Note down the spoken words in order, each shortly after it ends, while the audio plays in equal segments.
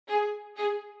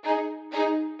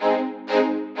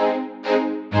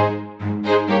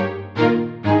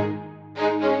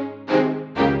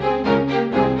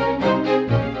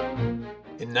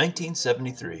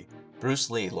1973, Bruce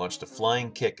Lee launched a flying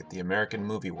kick at the American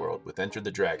movie world with Enter the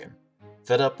Dragon.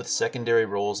 Fed up with secondary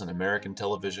roles in American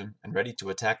television and ready to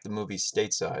attack the movies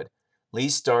stateside, Lee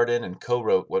starred in and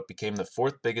co-wrote what became the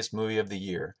fourth biggest movie of the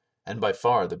year, and by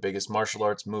far the biggest martial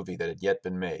arts movie that had yet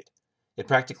been made. It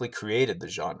practically created the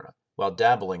genre, while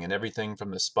dabbling in everything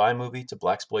from the spy movie to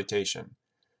blaxploitation.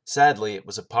 Sadly, it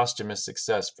was a posthumous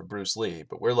success for Bruce Lee,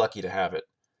 but we're lucky to have it.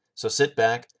 So sit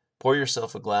back, pour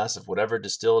yourself a glass of whatever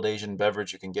distilled Asian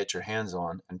beverage you can get your hands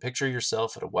on, and picture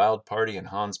yourself at a wild party in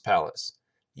Han's palace.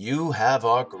 You have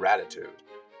our gratitude.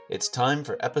 It's time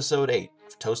for episode 8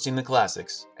 of Toasting the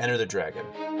Classics, Enter the Dragon.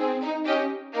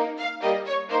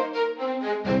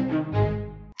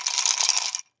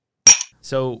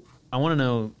 So, I want to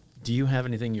know, do you have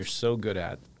anything you're so good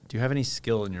at? Do you have any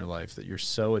skill in your life that you're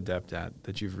so adept at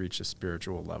that you've reached a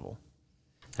spiritual level?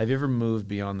 Have you ever moved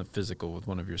beyond the physical with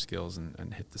one of your skills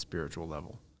and hit the spiritual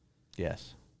level?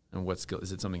 Yes. And what skill?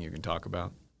 Is it something you can talk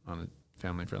about on a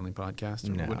family-friendly podcast?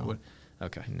 Or No.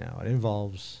 Okay. No, it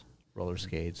involves roller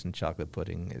skates and chocolate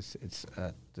pudding. It's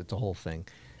a whole thing.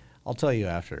 I'll tell you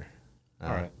after. All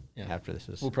right. Yeah. After this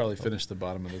is. We'll probably finish the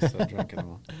bottom of this drink in a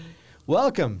while.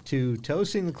 Welcome to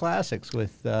Toasting the Classics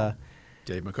with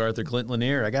Dave MacArthur, Clint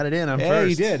Lanier. I got it in. I'm Hey, first.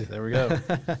 you did. There we go.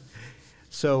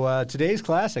 So today's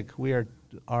classic we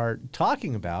are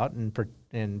talking about and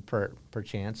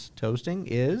perchance toasting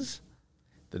is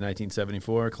The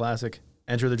 1974 classic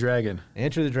Enter the Dragon.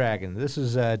 Enter the Dragon. This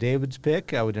is David's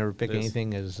pick. I would never pick This-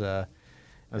 anything as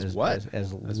what?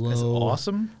 as As low,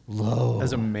 awesome? low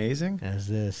As amazing? as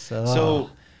this. So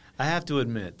I have to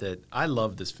admit that I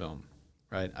love this film,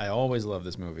 right? I always love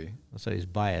this movie. So he's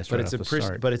biased But right it's off the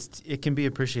start. but it can be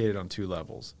appreciated on two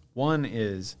levels. One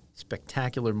is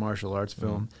spectacular martial arts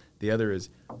film. The other is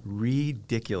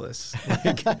ridiculous,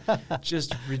 like,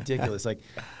 just ridiculous. Like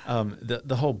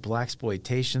the whole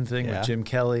blaxploitation thing Yeah. with Jim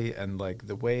Kelly and like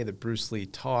the way that Bruce Lee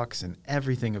talks and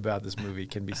everything about this movie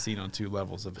can be seen on two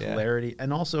levels of Yeah. hilarity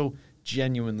and also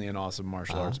genuinely an awesome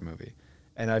martial arts movie.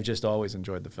 And I've just always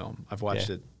enjoyed the film. I've watched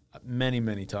Yeah. it many,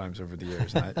 many times over the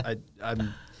years. And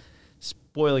I'm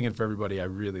spoiling it for everybody. I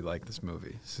really like this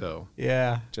movie. So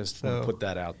yeah. just so, put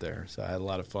that out there. So I had a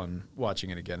lot of fun watching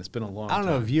it again. It's been a long I don't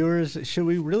time. know, viewers. Should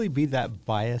we really be that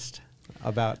biased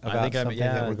about something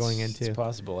that we're going into? It's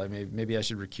possible. Maybe I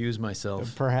should recuse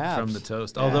myself Perhaps. from the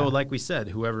toast. Yeah. Although, like we said,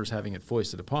 whoever's having it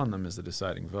foisted upon them is the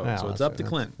deciding vote. Yeah, so it's that's- up to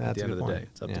Clint at that's the a end of good the point. day.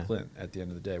 It's up Yeah. to Clint at the end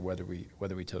of the day whether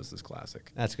we toast this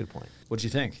classic. That's a good point. What'd you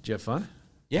think? Did you have fun?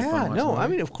 Yeah, fun watching no, the I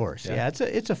movie? mean, of course. Yeah. Yeah,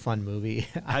 it's a fun movie.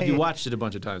 Have you watched it a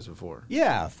bunch of times before?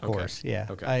 Yeah, of Okay. course. Yeah.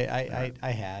 Okay.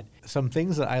 I had some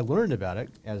things that I learned about it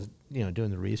as doing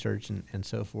the research and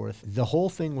so forth. The whole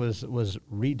thing was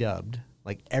redubbed.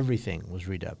 Like everything was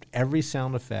redubbed. Every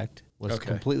sound effect was Okay.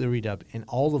 completely redubbed, and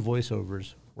all the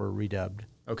voiceovers were redubbed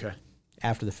Okay.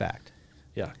 after the fact.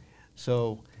 Yeah.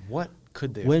 So What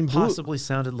could they When have Bru- possibly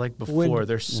sounded like before?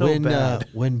 They're so bad.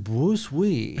 when Bruce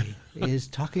Lee is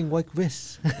talking like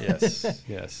this. Yes,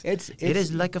 yes. It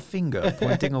is like a finger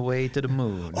pointing away to the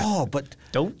moon. Oh, but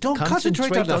Don't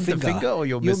concentrate on the finger. or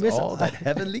you'll You'll miss miss all all- that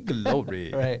heavenly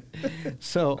glory. right.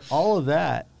 So all of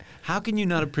that. How can you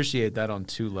not appreciate that on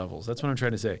two levels? That's what I'm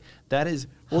trying to say. That is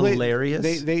Well, they- hilarious.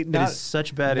 they it not- is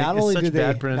such bad. not It's only such do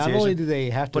bad they- pronunciation. not only do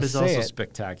they have to but it's say also it,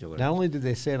 spectacular. Not only did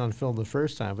they say it on film the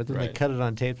first time, but then they Right. cut it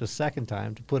on tape the second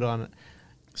time to put on.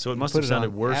 So it must put have it sounded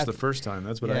on worse after- the first time.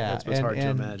 That's what Yeah, that's what's hard to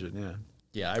and- imagine. Yeah.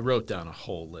 Yeah, I wrote down a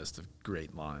whole list of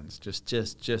great lines.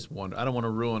 Just one. I don't want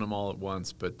to ruin them all at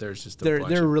once, but there's just a bunch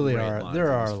There of really great are. lines There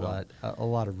in are this film. a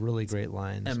lot of really great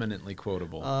lines. Eminently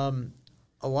quotable.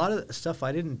 A lot of stuff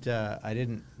I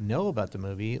didn't know about the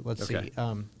movie. Let's Okay.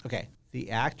 see. Okay, the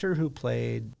actor who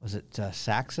played was it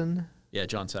Saxon? yeah,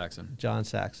 John Saxon. John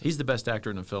Saxon. He's the best actor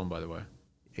in the film, by the way.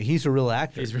 He's a real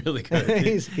actor. He's really good.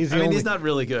 He's I the mean, only- he's not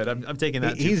really good. I'm taking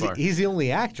that too he's far. he's the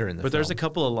only actor in the But film. there's a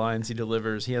couple of lines he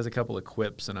delivers. He has a couple of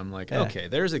quips, and I'm like, Yeah. okay,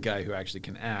 there's a guy who actually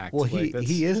can act. Well, Like, that's-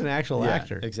 he is an actual Yeah,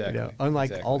 actor, exactly, unlike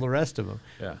exactly. all the rest of them.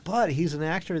 Yeah. But he's an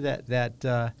actor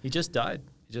that He just died.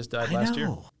 He just died I last year.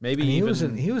 know. Maybe I mean, he even. was I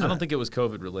a- don't think it was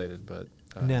COVID related, but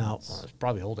no, well, it's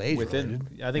probably old age within.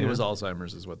 related. I think it was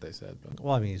Alzheimer's, is what they said. But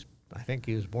Well, I mean, I think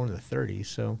he was born in the 30s,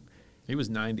 so he was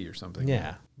 90 or something.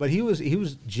 yeah. But he was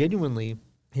genuinely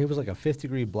like a 5th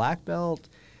degree black belt.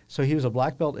 So he was a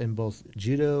black belt in both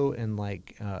judo and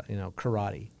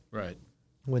karate Right.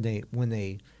 when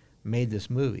they made this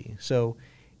movie. So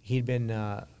he'd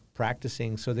been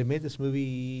practicing. So they made this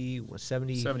movie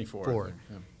 74. I think,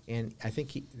 yeah. And I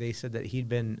think they said that he'd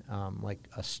been like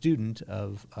a student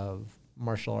of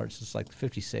martial arts since like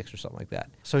 56 or something like that.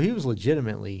 So he was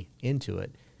legitimately into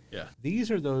it. Yeah.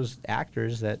 These are those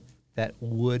actors that that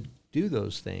would do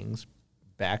those things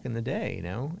back in the day, you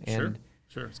know? And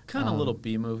Sure. It's kind of a little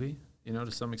B movie, you know,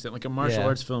 to some extent. Like a martial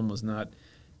arts film was not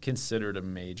considered a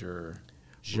major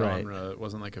genre. It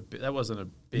wasn't like that wasn't a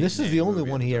big. This is the only movie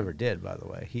one at he the ever did, by the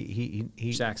way.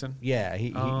 He Saxon? Yeah,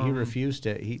 he refused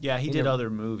to. He did never, other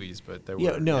movies, but there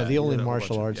were the he only did a whole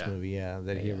martial bunch arts of- movie,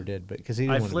 that he ever did, but because he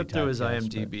I didn't want flipped to be through his typecast,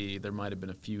 but- IMDb. There might have been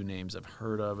a few names I've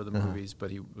heard of the movies,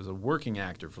 but he was a working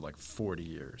actor for like 40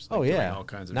 years. Like, Oh doing yeah, all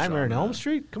kinds of Nightmare on genre. Elm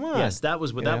Street. Come on. Yes, that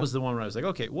was You that know? was the one where I was like,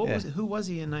 okay, who was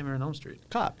he in Nightmare on Elm Street?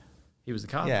 Cop. He was the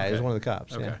cop. Yeah, he was Okay. one of the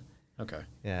cops. Okay. Yeah. Okay.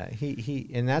 Yeah, he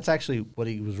and that's actually what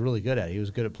he was really good at. He was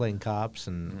good at playing cops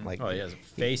and like. Oh, he has a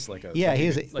face like a. Yeah, like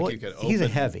he's you a- could, like well, you could he's a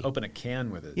open- heavy. Open a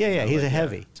can with it. Yeah, you know, he's like, a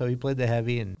heavy. So he played the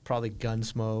heavy and probably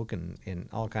Gunsmoke and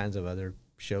all kinds of other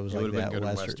shows He like would have that. been good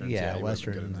in Western, westerns. yeah, he would have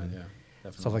been good in westerns. that, and yeah,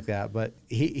 definitely. stuff like that. But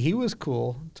he was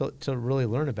cool to really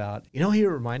learn about. You know, who he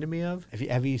reminded me of.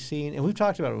 Have you seen? And we've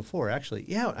talked about it before, actually.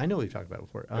 Yeah, I know we've talked about it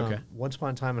before. Okay. Once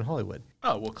Upon a Time in Hollywood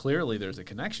Oh well, clearly there's a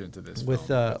connection to this with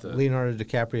film, the- Leonardo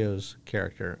DiCaprio's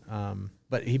character.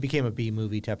 But he became a B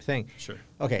movie type of thing. Sure.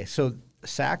 Okay, so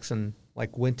Saxon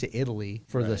like went to Italy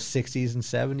for the Right. 60s and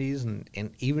 70s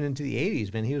and even into the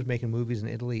 80s. Man, he was making movies in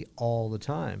Italy all the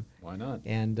time. Why not?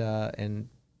 And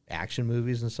action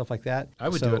movies and stuff like that. I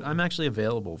would So- do it. I'm actually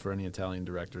available for any Italian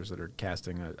directors that are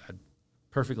casting. I'd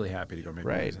perfectly happy to go make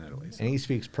right. movies in Italy. So And he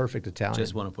speaks perfect Italian.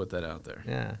 just want to put that out there.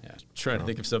 Yeah. Trying to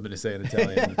think of something to say in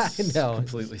Italian. It's I know.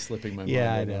 completely slipping my mind.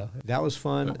 Yeah, I right now. know. That was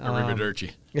fun.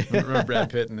 Arrivederci. Remember Brad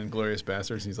Pitt in Inglourious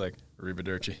Basterds? He's like,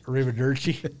 Arrivederci.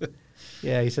 Arrivederci.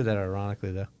 Yeah, he said that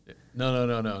ironically though.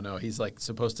 No. He's like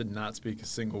supposed to not speak a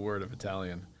single word of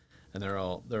Italian. And they're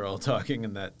all talking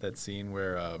in that scene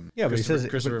where Yeah, but he says it-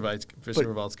 Christopher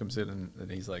Waltz comes in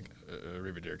and he's like,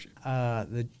 Arrivederci.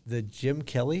 The Jim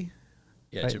Kelly.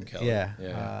 Yeah, right? Jim Kelly.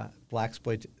 Yeah.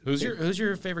 Blaxploit. Who's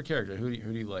your favorite character? Who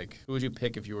do you like? Who would you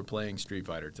pick if you were playing Street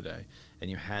Fighter today and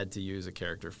you had to use a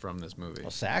character from this movie?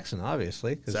 Well, Saxon,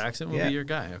 obviously. 'cause- Saxon would yeah. be your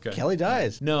guy. Okay. Kelly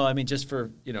dies. No, I mean just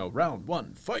for round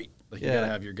one, fight. Like you Yeah. gotta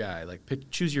have your guy. Like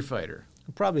choose your fighter.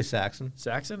 Probably Saxon.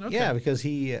 Saxon. Okay. Yeah, because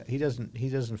he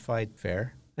doesn't fight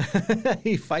fair.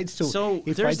 He fights to So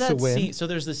he there's fights to that win. scene. So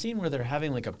there's the scene where they're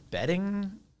having like a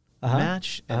betting Uh-huh.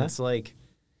 match, and Uh-huh. it's like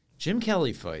Jim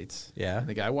Kelly fights. Yeah. And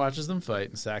the guy watches them fight,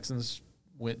 and Saxon's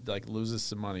loses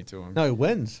some money to him. No, he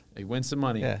wins. He wins some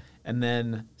money. Yeah. And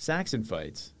then Saxon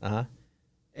fights, Uh-huh.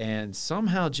 and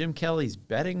somehow Jim Kelly's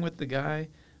betting with the guy,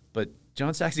 but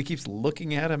John Saxon keeps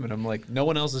looking at him, and I'm like, no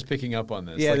one else is picking up on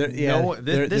this. Yeah, Like, they're- yeah, no,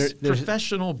 they're- this they're-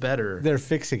 professional bettor, They're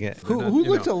fixing it. They're Who not, who you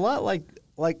looked know. a lot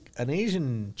like an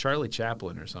Asian Charlie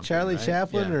Chaplin or something. Charlie right?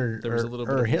 Chaplin Yeah. or There was a little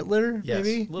bit or of, Hitler Yes,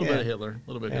 maybe? a little bit of Hitler, a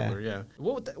little bit of Yeah. Hitler. Yeah.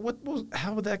 What was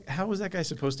how was that guy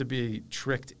supposed to be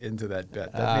tricked into that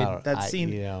bet? That scene.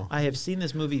 you know. I have seen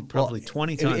this movie probably Well,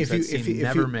 20 times. That scene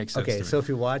never makes sense. Okay, to so me. if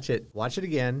you watch it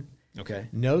again. Okay.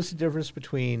 Notice the difference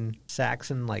between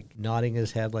Saxon like nodding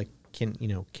his head like can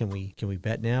we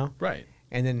bet now? Right.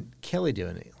 And then Kelly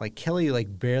doing it. Like Kelly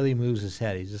like barely moves his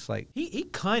head. He's just like He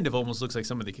kind of almost looks like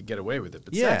somebody could get away with it,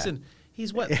 but Yeah. Saxon,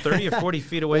 he's what 30 or 40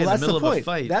 feet away well, in the that's middle of point. a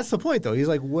fight. That's the point though. He's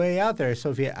like way out there.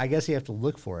 So I guess you have to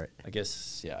look for it. I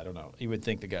guess, yeah, I don't know. You would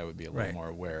think the guy would be a little Right. more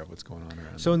aware of what's going on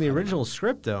around. So in the him. I don't original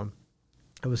script though,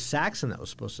 it was Saxon that was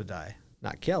supposed to die,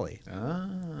 not Kelly. know.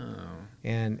 Oh.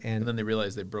 And And then they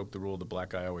realized they broke the rule: the black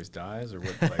guy always dies, or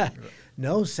what? Like,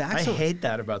 no, I Saxon. hate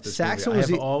that about this Saxon movie. was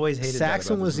I have the, always hated Saxon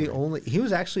that about was this the movie. only. He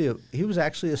was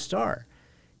actually a star,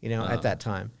 at that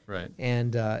time. Right.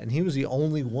 And he was the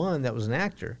only one that was an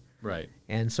actor. Right.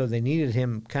 And so they needed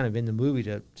him kind of in the movie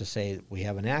to say we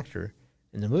have an actor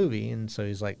in the movie. And so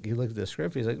he's like, he looked at the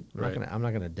script. He's like, Right. I'm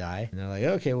not gonna die. And they're like,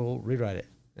 okay, we'll rewrite it.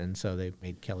 And so they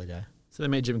made Kelly die. So they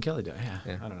made Jim Kelly die.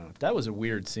 Yeah. I don't know. That was a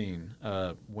weird scene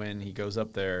when he goes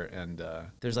up there and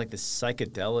there's like this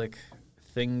psychedelic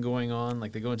thing going on.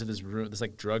 Like they go into this room, this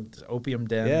like drug opium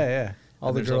den. Yeah. All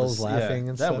And the there's girls this- laughing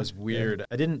and that stuff. was weird.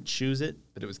 I didn't choose it,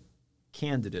 but it was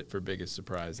candidate for biggest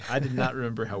surprise. I did not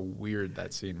remember how weird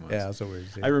that scene was. Yeah, that's a weird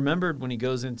scene. I remembered when he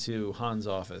goes into Han's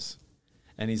office,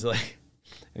 and he's like,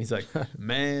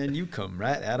 "Man, you come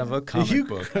right out of a comic You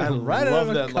book." come I right out love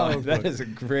of a that line. comic That book. is a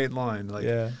great line. Like,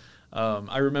 Yeah.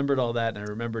 I remembered all that, and I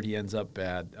remembered he ends up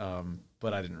bad,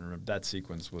 but I didn't remember that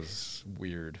sequence was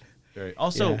weird. Very.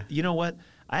 Also, Yeah. you know what?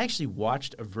 I actually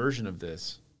watched a version of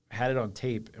this, had it on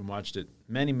tape, and watched it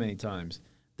many, many times.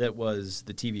 That was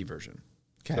the TV version.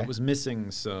 So Okay. it was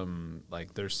missing some,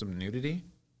 like, there's some nudity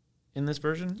in this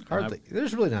version. And Hardly.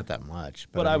 There's really not that much.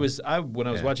 But I I mean, was when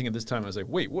I was yeah. watching it this time, I was like,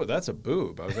 "Wait, what? That's a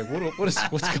boob." I was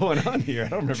like, "What's going on here?" I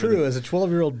don't remember. True. As a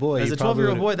 12-year-old boy, As you a probably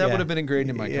 12-year-old boy, would've- that yeah. would have been ingrained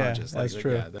in my Yeah, conscience. That's Like,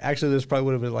 true. yeah, Actually, this probably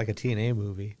would have been like a TNA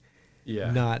movie.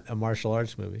 Yeah. not a martial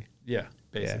arts movie. Yeah,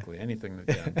 basically anything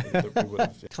that we would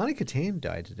have. Connie Katane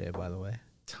died today, by the way.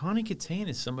 Tawny Katane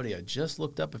is somebody I just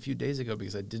looked up a few days ago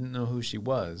because I didn't know who she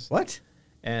was. What?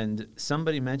 And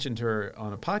somebody mentioned her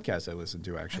on a podcast I listened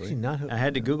to, actually. not who- I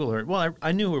had to Google her. Well,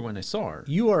 I knew her when I saw her.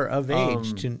 You are of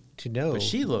age to know. But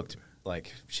she looked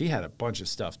like she had a bunch of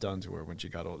stuff done to her when she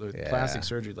got older. Yeah. Plastic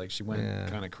surgery, like she went Yeah.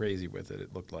 kind of crazy with it.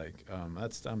 It looked like.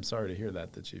 I'm sorry to hear that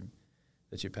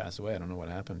she passed away. I don't know what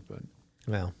happened, but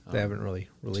Well, they haven't really she's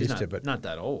released not, it, but not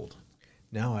that old.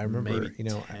 no, I remember. Maybe you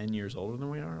know, 10 years older than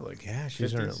we are. Like yeah, she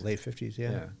was in her 50s? late 50s.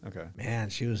 Yeah. Yeah. Okay. Man,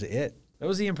 she was it. That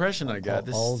was the impression I got.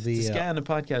 This the, guy on the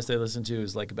podcast I listened to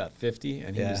is like about 50,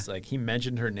 and he Yeah. was like, he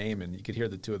mentioned her name, and you could hear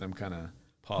the two of them kind of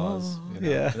pause. Oh, you know?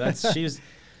 yeah. She's You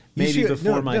maybe should-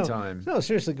 before my no, time. No,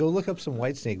 seriously, go look up some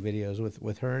Whitesnake videos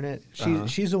with her in it. Uh-huh.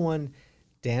 She's the one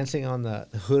dancing on the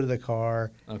hood of the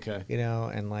car, Okay. you know,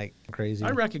 and like crazy.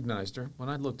 I recognized her when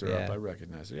I looked her up. Yeah. I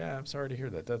recognized her. Yeah, I'm sorry to hear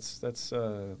that. That's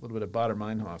a little bit of Baader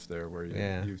Meinhof there, where you,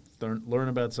 Yeah. you learn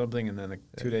about something and then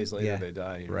 2 days later Yeah. they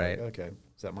die. You're Right. like, okay,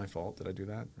 is that my fault? Did I do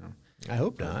that? No. I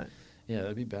hope not. Yeah,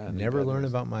 that'd be bad. That'd be Never bad learn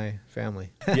news. about my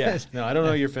family. Yeah, no, I don't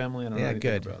know your family. I don't know Yeah,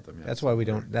 anything good. about them. Yeah, That's so- why we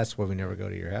don't. That's why we never go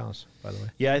to your house. By the way.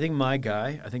 Yeah, I think my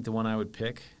guy. I think the one I would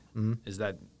pick Mhm. is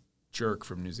that jerk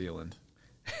from New Zealand.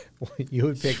 You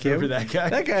would pick him. Remember that guy?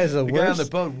 That guy's the the worst. guy on the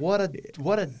boat.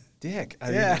 What a dick.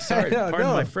 I Yeah, mean, sorry, I know, pardon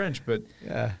no. my French, but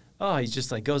Yeah. oh, he's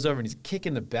just like goes over and he's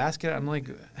kicking the basket. I'm like,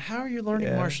 how are you learning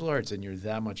Yeah. martial arts and you're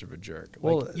that much of a jerk? Like,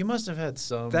 Well, you must have had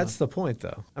some. That's the point,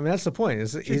 though. I mean, that's the point.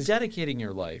 Is you're he's dedicating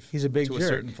your life. he's a big to jerk. a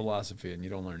certain philosophy, and you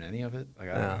don't learn any of it. Like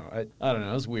I don't No. know. I don't know.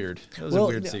 It was weird. It was a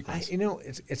weird sequence.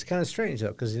 It's kind of strange though,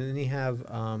 because then you have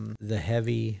the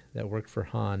heavy that worked for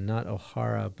Han, not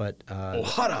O'Hara, but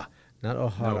Ohara. not No,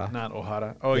 O'Hara. not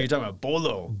Ohara. Oh, you're talking about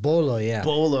Bolo. Bolo, yeah.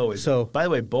 Bolo is So- By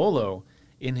the way, Bolo,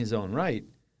 in his own right,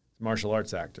 martial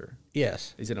arts actor.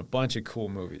 Yes, He's in a bunch of cool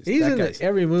movies. he's That in guy's-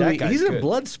 every that movie. guy's He's in good.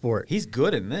 Bloodsport. He's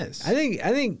good in this. I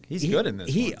think He's good in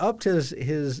this He one. upped his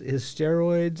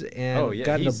steroids and Oh, yeah,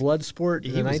 got into he's- Bloodsport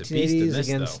in he the was a beast in 1980s this,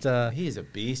 against though. He's a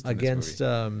beast in against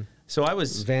this movie. So I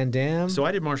was Van Damme. So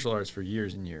I did martial arts for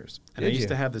years and years. And I Did used you?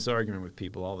 to have this argument with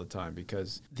people all the time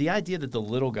because the idea that the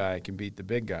little guy can beat the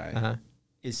big guy Uh-huh.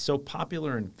 is so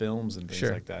popular in films and things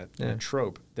Sure. like that, Yeah. a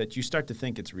trope, that you start to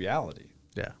think it's reality.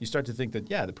 Yeah. You start to think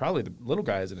that, probably the little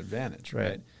guy has an advantage, right?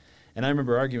 Right. And I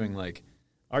remember arguing, like,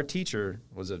 our teacher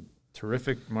was a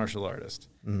terrific martial artist,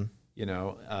 you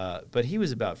know, but he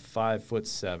was about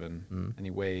 5'7", and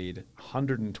he weighed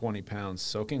 120 pounds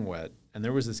soaking wet. And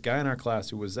there was this guy in our class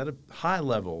who was at a high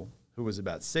level who was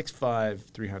about 6'5",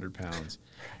 300 pounds.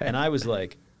 And I was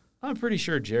like, I'm pretty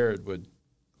sure Jared would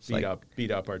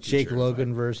beat up our teacher. Jake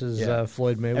Logan versus Yeah.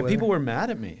 Floyd Mayweather. And people were mad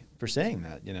at me for saying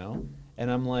that, you know? And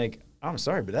I'm like, I'm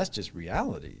sorry, but that's just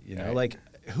reality, you know? Right. Like,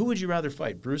 who would you rather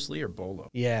fight, Bruce Lee or Bolo?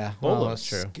 Yeah, well, Bolo's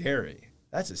that's true. scary.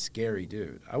 That's a scary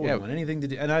dude. I wouldn't Yeah. want anything to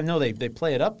do. And I know they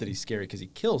play it up that he's scary because he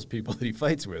kills people that he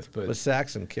fights with, but But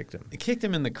Saxon kicked him. he kicked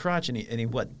him in the crotch and he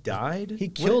what, died? He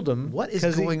killed him. What is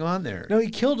 'cause he- going on there? No, he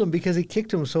killed him because he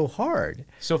kicked him so hard.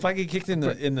 So if I get kicked in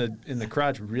the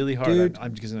crotch really hard, Dude,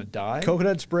 I'm just gonna die.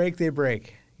 Coconuts break, they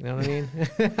break. You know what I mean?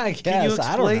 I guess. Can you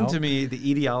I don't explain know. to me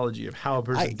the etiology of how a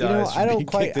person dies I from don't being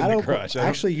quite. kicked in I the don't. crotch?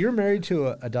 Actually, you're married to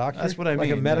a doctor. That's what I like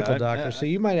a mean, medical yeah, doctor. So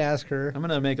you might ask her. I'm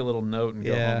gonna make a little note and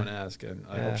go Yeah. home and ask, and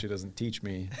I Yeah. hope she doesn't teach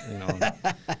me. You know,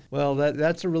 Well,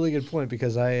 that's a really good point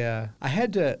because I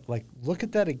had to like look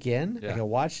at that again. Yeah. Like I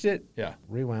watched it, yeah,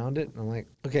 rewound it, and I'm like,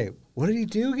 okay, what did he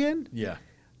do again? yeah,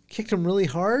 Kicked him really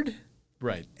hard,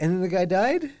 right. and then the guy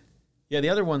died. Yeah, the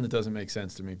other one that doesn't make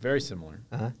sense to me, very similar,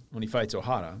 Uh huh. when he fights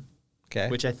Ohara, Okay.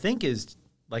 which I think is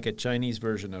like a Chinese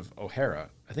version of O'Hara.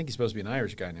 I think he's supposed to be an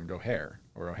Irish guy named O'Hare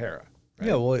or O'Hara. Right?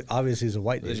 Yeah. Well, obviously he's a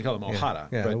white They dude. should call him Yeah. Ohara,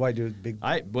 Yeah, but the white dude, big.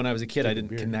 When I was a kid, I Stupid didn't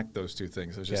beard. connect those two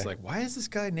things. I was just Okay. like, why is this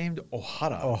guy named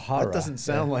O'Hara? O'Hara. That doesn't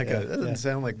sound like Yeah, that doesn't yeah.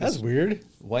 sound like That's this weird.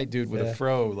 white dude with Yeah. a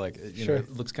fro. Like you Sure. know,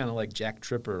 it looks kind of like Jack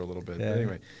Tripper a little bit. Yeah. But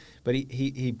anyway, but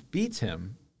he beats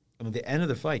him. And at the end of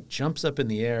the fight, jumps up in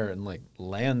the air and like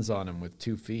lands on him with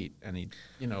 2 feet, and he,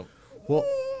 you know, Well,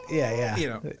 yeah. You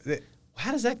know,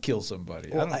 how does that kill somebody?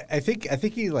 Well, I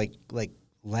think he like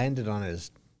landed on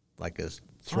his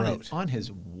throat. On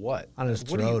his what? On his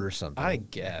What do you- throat or something. I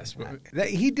guess.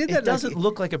 He did that. It doesn't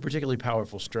look like a particularly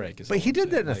powerful strike. Is But all he I'm did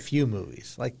that saying. in a Like, few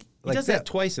movies. He does that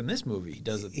twice in this movie. He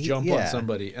does a jump on yeah.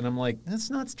 somebody, and I'm like,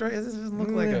 that's not strike. That doesn't look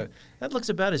like a. That looks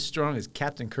about as strong as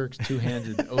Captain Kirk's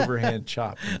two-handed overhand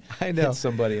chop. I know. Hit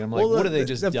somebody. I'm like, Well, what do they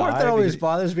just the die? part that always because-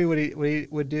 bothers me when he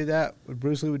would do that, when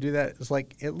Bruce Lee would do that, is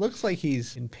like it looks like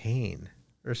he's in pain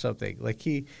or something. Like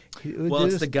he would Well, do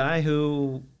it's this- the guy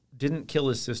who didn't kill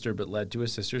his sister, but led to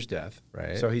his sister's death.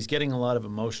 Right. So he's getting a lot of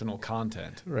emotional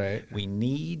content. Right. We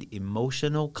need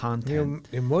emotional content.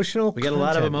 Emotional. We get a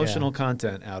lot of content, emotional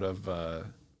content out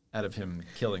of him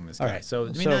killing this guy. All right. So I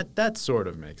mean So- that sort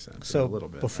of makes sense. So a little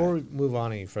bit. before right? we move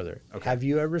on any further, Okay. have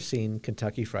you ever seen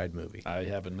Kentucky Fried Movie? I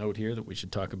have a note here that we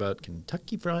should talk about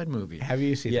Kentucky Fried Movie. Have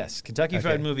you seen it? Yes, Kentucky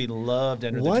Fried Okay. Movie. Loved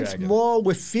Enter the Once Dragon. more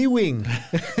with Fewing.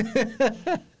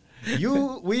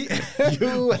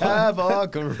 You have our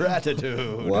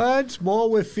gratitude. Once more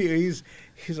with Fewing.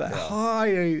 He's like,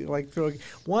 like throwing.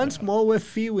 Once more with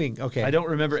Fewing. Okay. I don't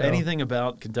remember So- anything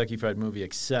about Kentucky Fried Movie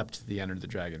except the Enter the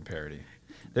Dragon parody.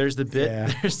 There's the bit.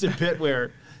 Yeah. There's the bit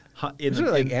where in Isn't the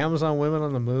it like in- Amazon Women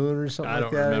on the Moon or something I like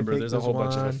don't that? remember. think There's a was whole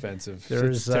bunch of one. offensive.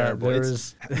 There's, it's terrible.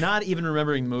 there's- It's not even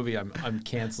remembering the movie. I'm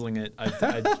canceling it.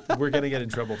 We're gonna get in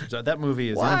trouble for that movie.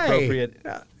 Is Why? inappropriate.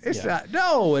 No, it's Yeah. not.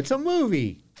 No, it's a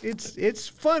movie. It's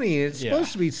funny. It's Yeah.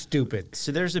 supposed to be stupid.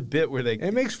 So there's a bit where they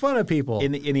It makes fun of people.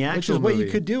 in the which actual is what movie,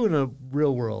 you could do in a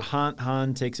real world.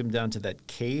 Han takes him down to that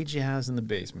cage he has in the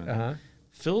basement, Uh-huh.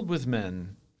 filled with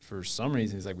men. For some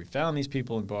reason, he's like, we found these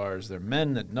people in bars. They're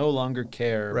men that no longer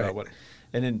care Right. about what.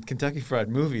 And in Kentucky Fried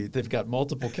Movie, they've got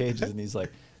multiple cages, and he's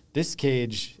like, this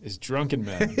cage is drunken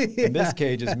men, and this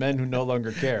cage is men who no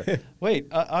longer care. Wait,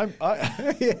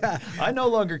 I no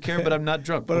longer care, but I'm not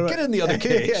drunk. Well, get in the other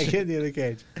cage. Yeah, get in the other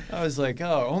cage. I was like,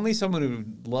 oh, only someone who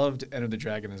loved Enter the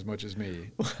Dragon as much as me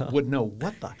would know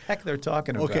what the heck they're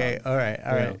talking about. Okay, all right.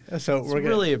 You know, So it's we're gonna,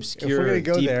 really if obscure, we're gonna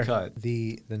go deep there, cut.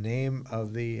 the name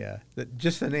of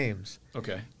just the names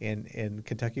Okay. in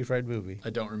Kentucky Fried Movie.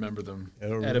 I don't remember them. I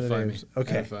don't remember the Edify me. names.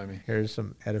 Okay. Edify me. Here's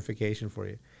some edification for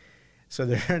you. So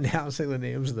they're announcing the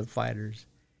names of the fighters,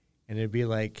 and it'd be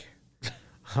like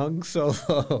Hung Solo.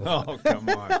 Oh, come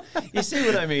on. You see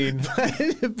what I mean?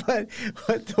 but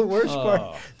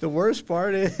the worst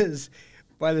part is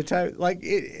by the time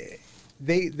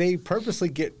they purposely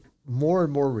get more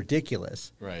and more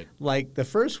ridiculous. Right. Like the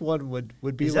first one would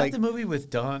be Is like that the movie with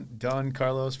Don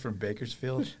Carlos from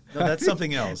Bakersfield? No, that's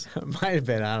something else. might have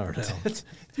been, I don't know. Do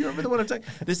you remember the one I'm talking?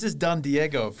 This is Don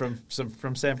Diego from San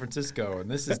Francisco, and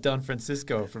this is Don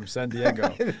Francisco from San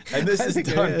Diego, and this I is think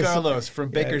it Don is. Carlos from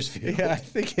Bakersfield. Yeah, I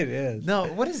think it is. No,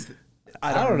 what is?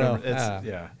 I don't know. remember. It's,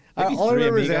 yeah. All Maybe I Three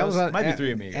remember is Amigos. Amazon. Might be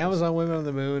Three Amigos. Amazon Women on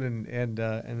the Moon and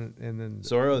then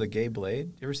Zorro the Gay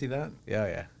Blade. You ever see that?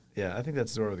 yeah. Yeah, I think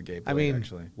that's Zorro the Gay Blade. I mean,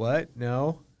 actually, what?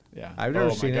 No. yeah. I've never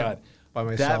oh seen my God. it by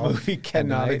myself. That movie at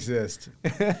cannot night. exist.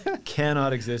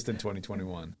 Cannot exist in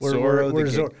 2021. Where Zorro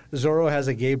the Gay. Zorro has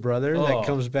a gay brother Oh, that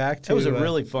comes back to. It was a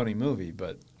really funny movie,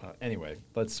 but anyway,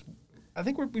 I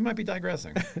think we might be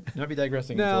digressing. We might be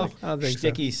digressing No, into I don't think so.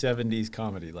 sticky 70s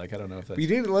comedy. Like I don't know if that's. You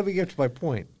didn't let me get to my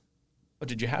point. Oh,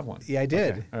 did you have one? Yeah, I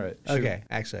did. Okay. All right. shoot. Okay.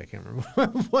 Actually, I can't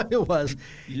remember what it was.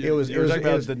 You were talking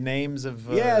about the names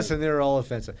of. Yes, and they were all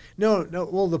offensive. No.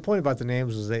 Well, the point about the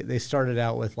names was they started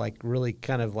out with like really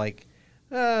kind of like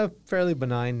fairly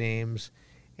benign names,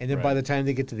 and then by Right. the time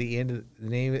they get to the end of the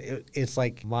name, it's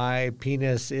like my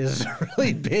penis is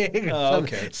really big. Or Oh,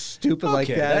 something okay. stupid like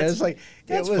Okay, that. that's- It's like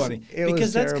That's it was, funny it was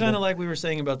because that's terrible. kind of like we were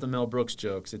saying about the Mel Brooks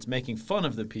jokes. It's making fun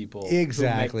of the people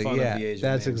Exactly, who make fun yeah, of the Asian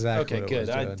that's names. exactly Okay, what it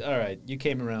good. was doing. All right, you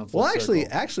came around. Full Well, actually,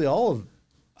 circle.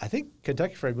 I think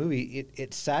Kentucky Fried Movie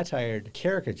it satired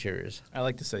caricatures. I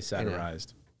like to say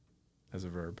satirized as a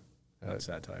verb, not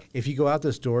satire. If you go out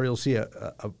this door, you'll see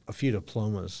a few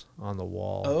diplomas on the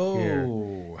wall. here.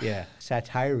 Oh, Yeah,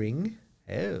 satiring.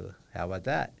 Oh, how about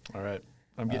that? all right.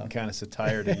 I'm getting kind of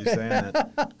tired of you saying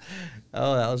that.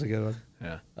 Oh, that was a good one.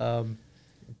 Yeah.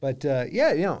 But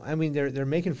yeah, I mean, they're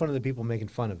making fun of the people making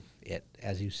fun of it,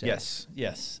 as you said.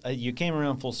 Yes. You came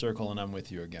around full circle, and I'm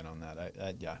with you again on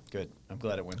that. Yeah, good. I'm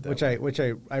glad it went that way. Which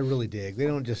I really dig. They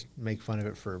don't just make fun of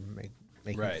it for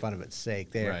making Right. fun of its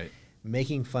sake. They're Right.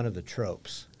 making fun of the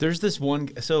tropes. There's this one.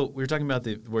 So we were talking about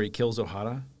where he kills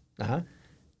Ohara. Uh-huh.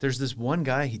 There's this one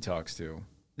guy he talks to.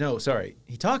 No, sorry.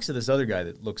 He talks to this other guy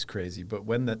that looks crazy, but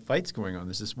when that fight's going on,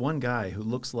 there's this one guy who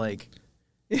looks like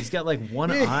he's got like one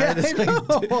Yeah, eye that's I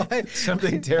know. like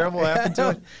something terrible happened to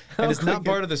it. And it's not quite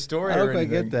part of the story I or don't quite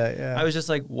anything. get that, yeah. I was just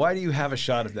like, why do you have a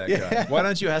shot of that guy? Yeah. Why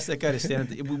don't you ask that guy to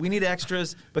stand at we need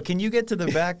extras, but can you get to the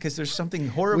back because there's something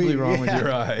horribly wrong with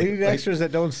your eye. We need Like, extras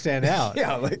that don't stand out.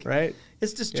 Yeah, like right.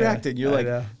 it's distracting. Yeah, You're I like,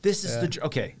 know. this is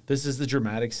Yeah. this is the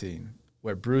dramatic scene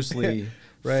where Bruce Lee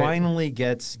Right. finally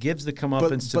gives the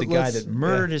comeuppance to the guy let's- that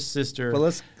murdered yeah. his sister. But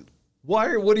let's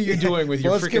What are you doing with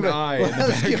your Let's give freaking it- eye? in the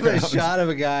Let's give a background? shot of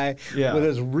a guy Yeah. with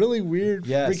his really weird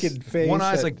Yes. freaking face. One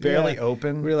eye's that- like barely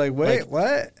open. We're like, wait, Like,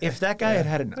 what? If that guy had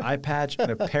had an eye patch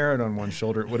and a parrot on one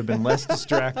shoulder, it would have been less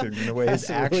distracting than the way his That's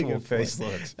a really actual good face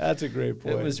point. looks. That's a great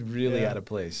point. It was really Yeah. out of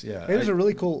place. Yeah. It was a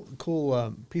really cool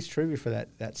piece of trivia for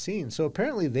that scene. So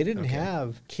apparently they didn't Okay.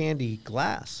 have candy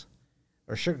glass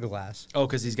or sugar glass. Oh,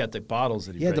 because he's got the bottles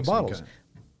that he Yeah, the breaks and bottles. kinda-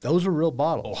 Those are real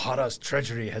bottles. Ohada's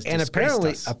treachery has and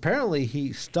disgraced apparently us.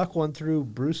 he stuck one through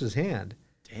Bruce's hand.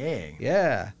 Dang.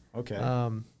 Yeah. Okay.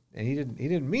 And he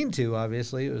didn't mean to.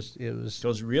 Obviously, it was So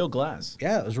it's real glass.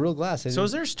 yeah, it was real glass. They So didn't-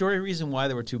 is there a story reason why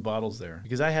there were two bottles there?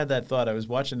 Because I had that thought. I was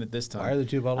watching it this time. Why are there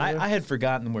two bottles there? I had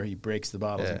forgotten where he breaks the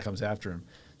bottles and Yeah. comes after him.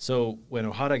 So when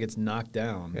Ohada gets knocked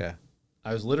down, yeah.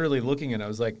 I was literally looking and I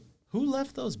was like, who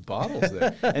left those bottles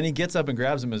there? And he gets up and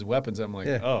grabs them as weapons. I'm like,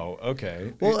 Yeah. oh,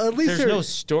 okay. Well, at least there's they're- no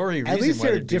story reason At least why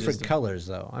they're there'd be different just a- colors,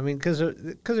 though. I mean, because they're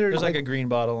There's like a green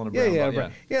bottle and a brown bottle.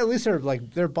 right. Yeah, at least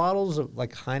they're bottles of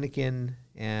like Heineken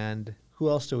and who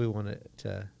else do we want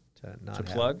to not To have?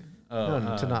 plug?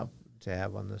 No, to not to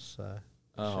have on this. Oh,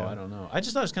 show. I don't know. I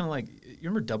just thought it was kind of like, you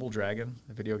remember Double Dragon,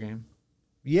 the video game?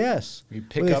 Yes. You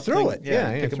pick Well, they up throw things- it.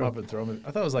 Yeah, you pick them throw up and throw them.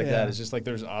 I thought it was like Yeah. that. It's just like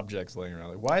there's objects laying around.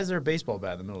 Like, why is there a baseball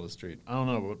bat in the middle of the street? I don't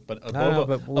know, but a I don't know,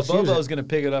 but let's use Bobo it. is going to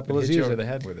pick it up and Let's hit you use over it. the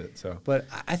head with it. So But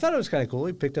I thought it was kind of cool.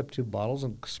 He picked up two bottles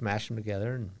and smashed them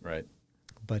together. right,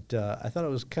 But I thought it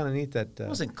was kind of neat that. it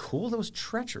wasn't cool. That was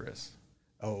treacherous.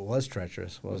 Oh, it was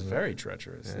treacherous, It was wasn't it? very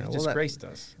treacherous. Yeah, he well, that- disgraced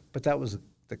us. But that was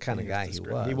the kind of guy he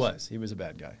was. He was. He was a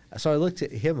bad guy. So I looked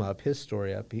at him up, his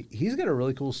story up. He's got a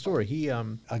really cool story. He,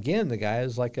 again, the guy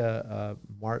is like a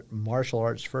martial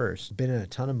arts first. Been in a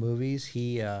ton of movies.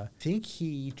 He, think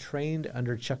he trained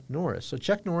under Chuck Norris. So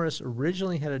Chuck Norris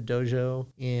originally had a dojo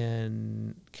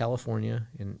in California,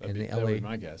 in the That would LA, be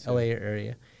my guess, yeah. LA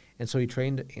area, and so he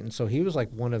trained. And so he was like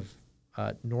one of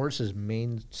Norris's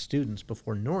main students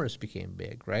before Norris became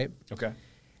big, right? Okay.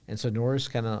 And so Norris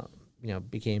kind of,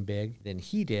 became big. Then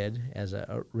he did as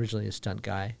originally a stunt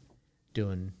guy,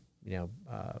 doing,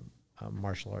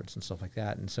 martial arts and stuff like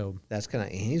that. And so that's kind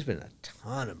of, he's been in a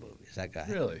ton of movies, that guy.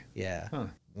 Really? Yeah. Huh.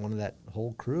 One of that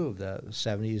whole crew of the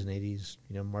 70s and 80s,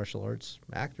 martial arts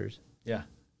actors. Yeah.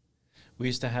 We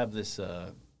used to have this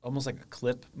almost like a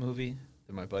clip movie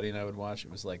that my buddy and I would watch.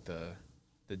 It was like the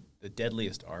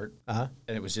Deadliest Art. Uh-huh.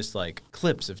 And it was just like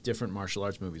clips of different martial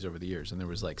arts movies over the years. And there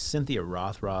was like Cynthia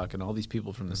Rothrock and all these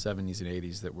people from the 70s and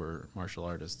 80s that were martial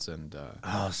artists. And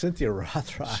Oh, Cynthia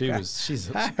Rothrock. she's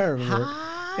I remember.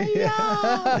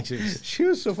 Like She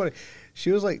was so funny.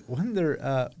 She was like, when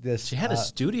there, this. she had a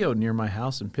studio near my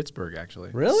house in Pittsburgh,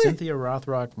 actually. Really? Cynthia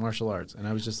Rothrock Martial Arts. And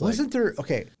I was just like, Wasn't there,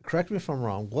 okay, correct me if I'm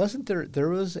wrong, wasn't there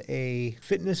was a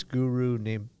fitness guru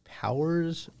named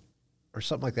Powers or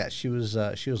something like that. She was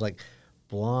like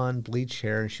blonde, bleach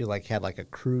hair, and she like had like a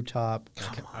crew top.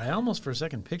 I almost for a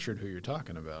second pictured who you're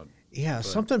talking about. Yeah,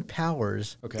 something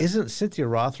Powers. Okay. Isn't Cynthia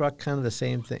Rothrock kind of the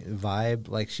same vibe?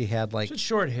 Like she had like She had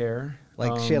short hair.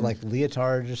 she had like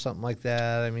leotards or something like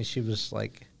that. I mean, she was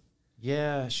like,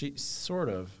 Yeah, she sort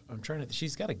of. I'm trying to.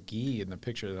 She's got a gi in the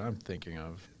picture that I'm thinking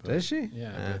of. but- does she?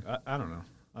 Yeah, but I don't know.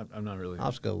 I'm not really.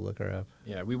 I'll just go look her up.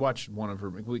 Yeah, we watched one of her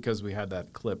because we had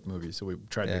that clip movie, so we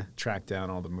tried Yeah. to track down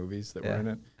all the movies that Yeah. were in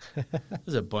it.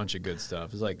 There's a bunch of good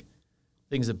stuff. It's like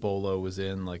things that Bolo was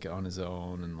in, like on his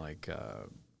own, and like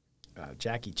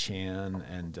Jackie Chan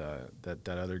and that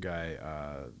other guy,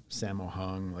 Sammo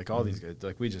Hung. Like all these guys.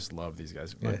 Like we just love these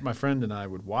guys. Yeah. My friend and I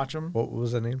would watch them. What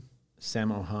was the name?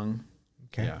 Sammo Hung.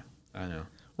 Okay. Yeah, I know.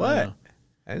 What? I know.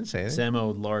 I didn't say anything.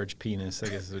 Sammo large penis, I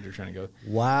guess is what you're trying to go.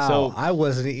 Wow. So I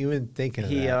wasn't even thinking of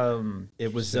he that.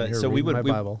 it was Sitting here so we reading my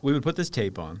would Bible. we would put this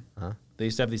tape on. Uh-huh. They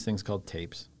used to have these things called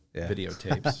tapes, Yeah. video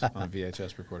tapes on a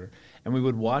VHS recorder, and we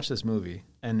would watch this movie,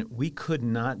 and we could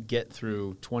not get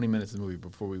through 20 minutes of the movie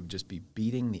before we would just be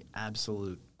beating the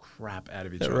absolute crap out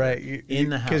of each other Right, in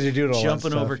the house, 'cause you're doing all that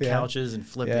jumping over stuff, yeah. couches and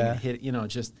flipping Yeah. and hit,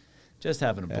 just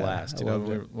having a blast. I You know, loved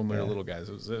it. when we were Yeah. little guys,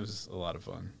 it was a lot of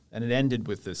fun, and it ended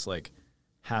with this like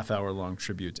half-hour-long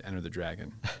tribute to Enter the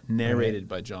Dragon, narrated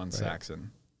by John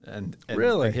Saxon. And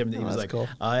Really? like him, he Oh, was that's like, cool.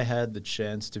 I had the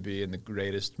chance to be in the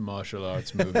greatest martial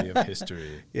arts movie of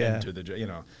history. Yeah. Enter the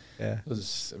Yeah. it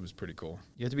was pretty cool.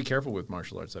 You have to be careful with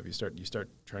martial arts stuff. You start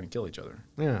trying to kill each other.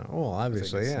 Yeah. Well, I think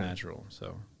obviously, it's yeah. natural.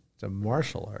 So It's a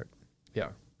martial art. yeah,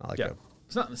 Not like yeah. a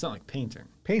It's not like painting.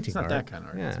 painting It's not art. that kind of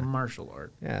art. It's Yeah. martial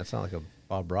art. Yeah, it's not like a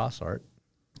Bob Ross art.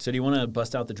 So do you want to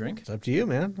bust out the drink? It's up to you,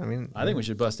 man. I mean, I think we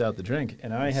should bust out the drink.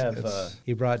 And I have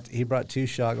he brought 2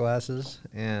 shot glasses,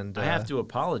 and I have to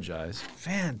apologize.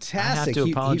 fantastic. I have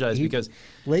to apologize because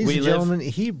ladies we and live- gentlemen,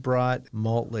 he brought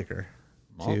malt liquor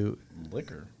Malt to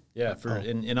liquor. Yeah,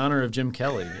 in honor of Jim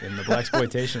Kelly in the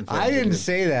blaxploitation film. I didn't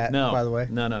say that, No, by the way.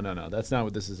 No. That's not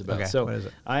what this is about. Okay, So what is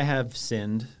it? I have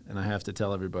sinned, and I have to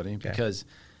tell everybody because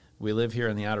we live here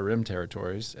in the Outer Rim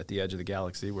territories at the edge of the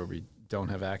galaxy where we don't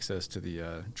have access to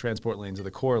the transport lanes of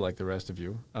the core like the rest of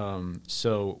you.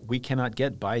 So we cannot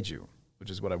get Baiju, which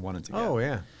is what I wanted to get. Oh,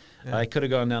 yeah. I could have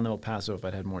gone down to El Paso if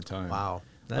I'd had more time. Wow.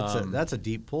 That's a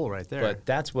deep pull right there. But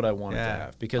that's what I wanted to Yeah.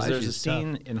 have because there's a Baiju's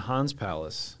scene in Han's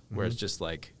Palace where it's just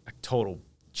like a total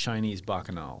Chinese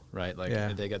bacchanal, right? Like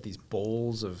Yeah. they got these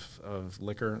bowls of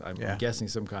liquor. I'm Yeah. guessing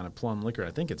some kind of plum liquor.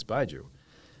 I think it's Baiju.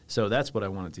 So that's what I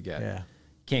wanted to get. Yeah.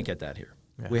 Can't get that here.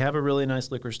 Yeah. We have a really nice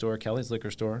liquor store, Kelly's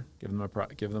Liquor Store. Give them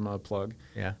a plug.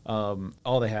 Yeah.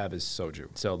 All they have is soju.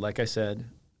 So like I said,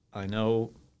 I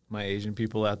know my Asian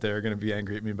people out there are going to be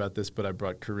angry at me about this, but I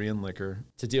brought Korean liquor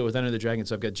to deal with Enter the Dragon.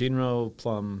 So I've got Jinro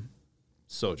Plum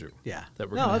Soju. Yeah. That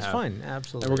we're no, gonna that's have. fine.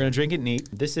 Absolutely. And we're going to drink it neat.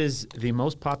 This is the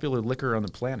most popular liquor on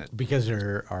the planet Because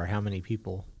there are how many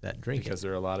people that drink because it?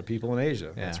 there are a lot of people in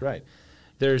Asia. Yeah. That's right.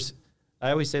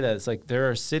 I always say that. It's like there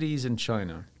are cities in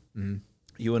China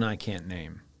you and I can't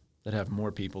name that have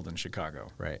more people than Chicago.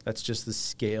 Right. That's just the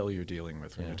scale you're dealing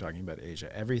with when you're talking about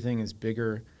Asia. Everything is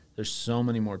bigger. There's so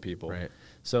many more people. Right.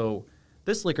 So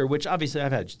this liquor, which obviously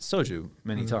I've had soju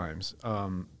many times,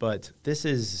 but this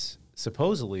is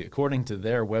supposedly, according to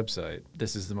their website,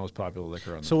 this is the most popular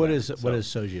liquor on the So planet. what is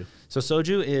soju? So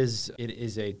soju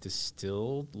is a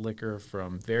distilled liquor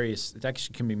from various. It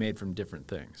actually can be made from different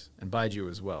things, and baiju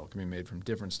as well can be made from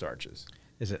different starches.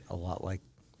 Is it a lot like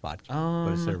vodka?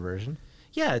 What is their version?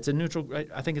 Yeah, it's a neutral.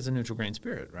 I think it's a neutral grain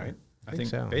spirit, right? I think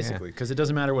so, basically because it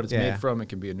doesn't matter what it's Yeah. made from; it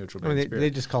can be a neutral I grain mean, spirit. they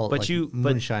just call it But like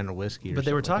moonshine or whiskey. But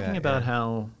they were talking about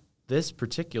how. how this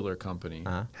particular company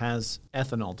Uh-huh. has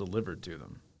ethanol delivered to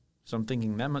them. So I'm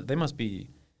thinking that they must be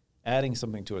adding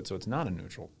something to it, so it's not a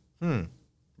neutral.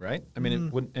 Right? I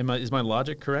mean, is my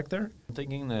logic correct there? I'm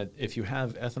thinking that if you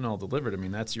have ethanol delivered, I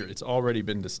mean, it's already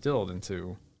been distilled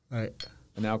into Right.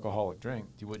 an alcoholic drink.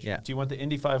 Do Yeah. you want the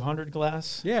Indy 500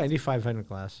 glass Yeah, 500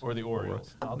 glass. or the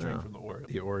Orioles? I'll drink from the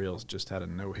Orioles. The Orioles just had a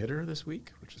no-hitter this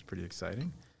week, which is pretty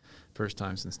exciting. First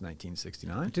time since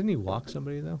 1969. Didn't he walk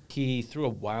somebody though? He threw a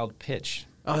wild pitch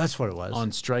Oh, that's what it was.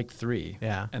 on strike 3.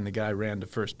 Yeah. And the guy ran to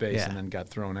first base Yeah. and then got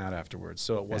thrown out afterwards.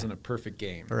 So it wasn't a perfect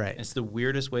game. Right. It's the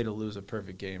weirdest way to lose a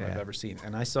perfect game I've Yeah. ever seen.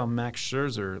 And I saw Max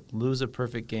Scherzer lose a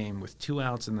perfect game with 2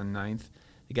 outs in the 9th.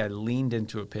 The guy leaned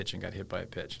into a pitch and got hit by a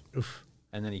pitch. Oof.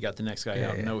 And then he got the next guy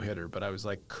Yeah, out, yeah. no hitter. But I was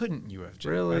like, couldn't you have?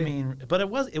 Really? I mean, but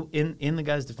in the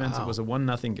guy's defense, Wow. it was a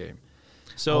 1-0 game.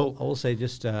 So I will say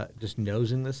just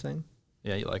nosing this thing.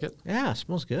 yeah, you like it? Yeah, it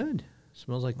smells good.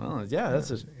 Smells like Well, yeah,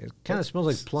 it kind of smells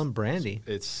like plum brandy,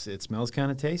 it smells kind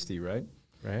of tasty, right?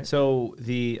 right? So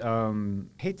the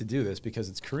hate to do this because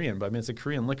it's Korean, but I mean it's a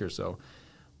Korean liquor. So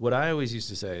what I always used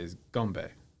to say is gombe,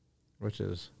 Which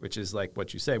is like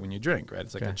what you say when you drink, right?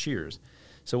 It's like a Okay. cheers.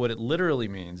 So what it literally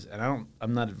means, and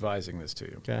I'm not advising this to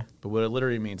you, okay. but what it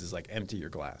literally means is like empty your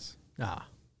glass. Ah,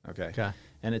 Okay. okay.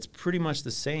 And it's pretty much the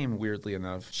same, weirdly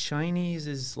enough. Chinese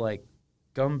is like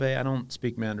gombe. I don't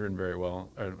speak Mandarin very well.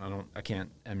 Or I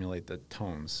can't emulate the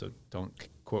tones, so don't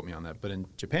quote me on that. But in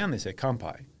Japan, they say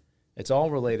kanpai. It's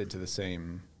all related to the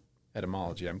same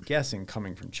etymology. I'm guessing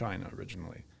coming from China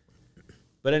originally.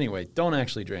 But anyway, don't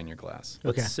actually drain your glass.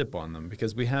 Let's Okay. sip on them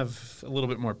because we have a little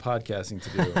bit more podcasting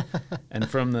to do. and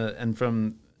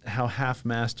from how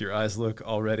half-mast your eyes look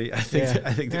already, I think Yeah.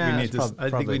 I think that Yeah, we it's need to I think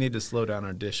probably- we need to slow down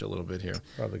our dish a little bit here.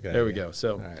 Probably good. There we idea. go.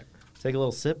 So All right. take a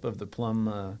little sip of the plum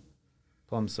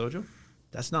soju.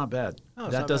 That's not bad. No,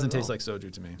 it's that not doesn't bad at taste all. like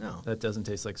soju to me. No. That doesn't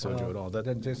taste like soju Well, at all. that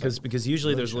doesn't taste like because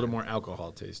usually there's a little moonshine. more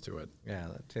alcohol taste to it. Yeah,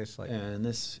 that tastes like. And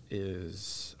this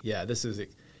is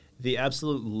the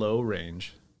absolute low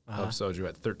range Uh-huh. of soju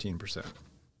at 13%.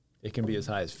 It can be as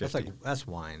high as 50. That's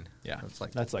wine. Yeah, That's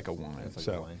like a wine. that's like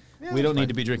so wine. Yeah, we that's don't need fine.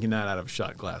 to be drinking that out of a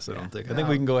shot glass. I don't think. I think No.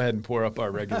 we can go ahead and pour up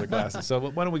our regular glasses. So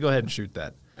why don't we go ahead and shoot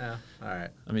that? Yeah. All right.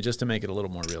 I mean, just to make it a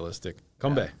little more realistic.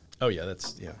 Kombe. Oh yeah,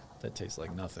 that tastes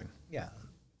like nothing. Yeah.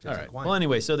 All right. Well,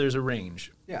 anyway, so there's a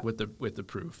range Yeah. with the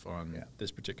proof on Yeah.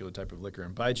 this particular type of liquor,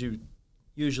 and Baiju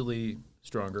usually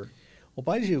stronger. Well,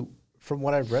 Baiju, from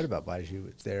what I've read about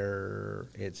Baiju,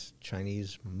 it's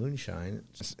Chinese moonshine.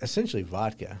 It's essentially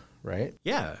vodka, right?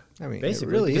 Yeah, I mean, it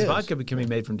basically, really because is. vodka can be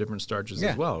made from different starches Yeah,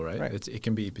 as well, right? right. It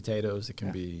can be potatoes, it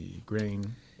can be grain,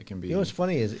 it can be. You know what's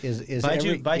funny is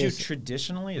Baiju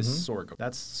traditionally is sorghum.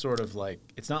 That's sort of like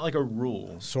it's not like a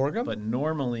rule. Sorghum? but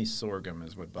normally sorghum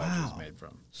is what Baiju is Wow. made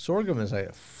from. sorghum is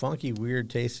a funky, weird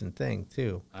tasting thing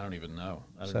too. I don't even know.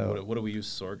 So- What do we use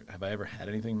sorghum? Have I ever had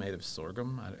anything made of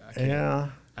sorghum? I can't. Yeah.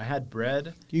 I had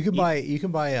bread. You can buy.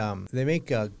 They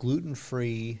make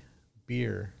gluten-free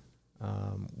beer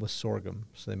with sorghum.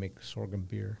 So they make sorghum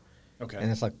beer. Okay.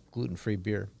 And it's like gluten-free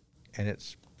beer. And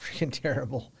it's freaking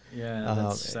terrible. Yeah,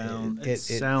 that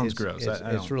sounds gross.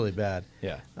 It's really bad.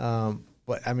 Yeah.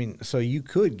 But I mean, so you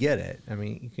could get it. I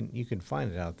mean, you can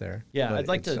find it out there. Yeah, but I'd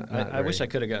like it's to. not I wish I very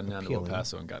could have gotten down to El appealing.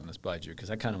 Paso and gotten this baijiu because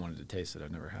I kind of wanted to taste it.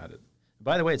 I've never had it.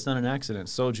 By the way, it's not an accident.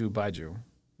 Soju baijiu.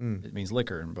 It means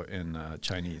liquor in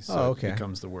Chinese. So Oh, okay. It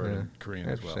becomes the word Yeah. in Korean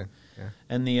as well. Interesting. Yeah.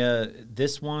 And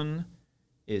this one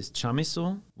is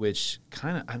chamisul, which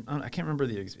kind of I can't remember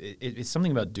it's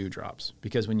something about dewdrops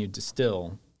because when you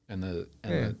distill and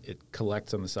it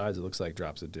collects on the sides, it looks like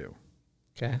drops of dew.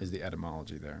 Okay. Is the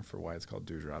etymology there for why it's called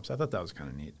dewdrops. I thought that was kind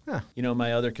of neat. Huh. You know,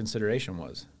 my other consideration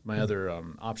was, other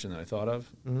option that I thought of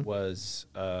Mm-hmm. was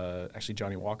actually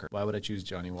Johnny Walker. Why would I choose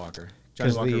Johnny Walker?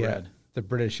 Johnny Because Walker Red. the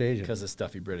British agent. Because the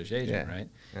stuffy British agent, Yeah. right?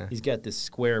 Yeah. He's got this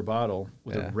square bottle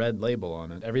with Yeah. a red label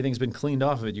on it. Everything's been cleaned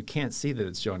off of it. You can't see that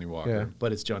it's Johnny Walker, Yeah.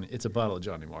 but it's a bottle of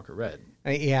Johnny Walker Red.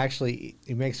 And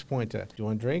he makes a point to, do you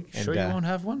want a drink? Sure you won't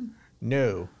have one?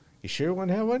 No. You sure you want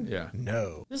to have one? Yeah.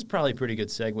 No. This is probably a pretty good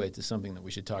segue to something that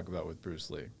we should talk about with Bruce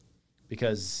Lee.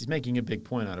 Because he's making a big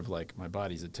point out of like, my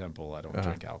body's a temple, I don't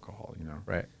drink alcohol, you know?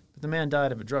 Right. But the man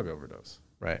died of a drug overdose.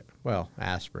 Right. Well,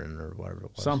 aspirin or whatever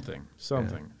it was.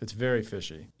 Something. It's very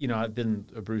fishy. You know, I've been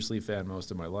a Bruce Lee fan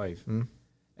most of my life,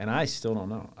 and I still don't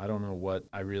know. I don't know what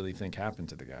I really think happened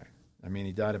to the guy. I mean,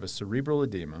 he died of a cerebral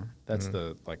edema. That's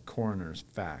the like coroner's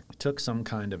fact. He took some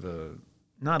kind of a,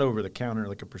 not over the counter,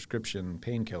 like a prescription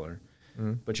painkiller,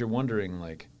 but you're wondering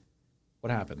like, what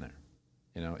happened there?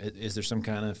 You know, is there some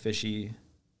kind of fishy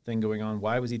thing going on?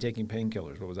 Why was he taking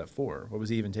painkillers? What was that for? What was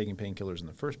he even taking painkillers in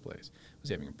the first place? Was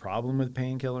he having a problem with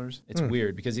painkillers? It's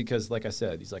weird because like I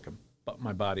said, he's like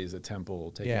my body is a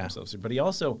temple, taking himself seriously. But he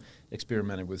also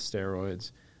experimented with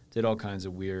steroids, did all kinds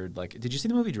of weird, like, did you see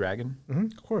the movie Dragon? Mm-hmm.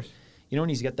 Of course. You know when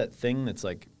he's got that thing that's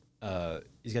like,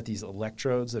 he's got these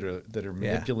electrodes that are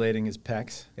manipulating his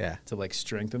pecs to like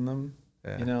strengthen them?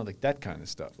 Yeah. You know, like that kind of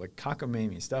stuff, like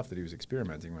cockamamie stuff that he was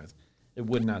experimenting with. It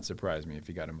would not surprise me if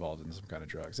he got involved in some kind of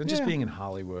drugs. And just being in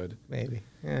Hollywood, Maybe.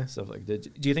 Yeah. stuff like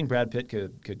that. Do you think Brad Pitt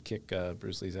could kick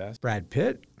Bruce Lee's ass? Brad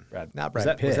Pitt? Not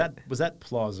Brad Pitt. Was that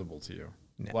plausible to you?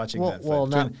 No. Watching Well- that well,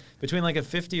 fight? Between like a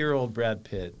 50-year-old Brad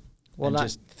Pitt and not-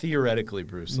 just theoretically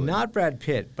Bruce Lee. Not Brad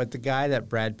Pitt, but the guy that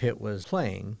Brad Pitt was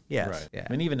playing. Yes. Right. Yeah.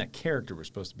 I mean, even that character was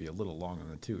supposed to be a little long on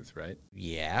the tooth, right?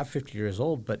 Yeah, 50 years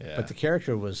old, but Yeah. the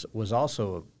character was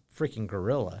also a freaking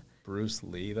gorilla. Bruce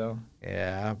Lee, though?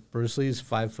 Yeah, Bruce Lee's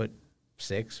 5'6",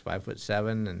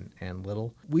 5'7", and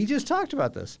little. We just talked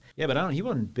about this. Yeah, but he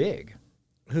wasn't big.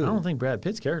 Who? I don't think Brad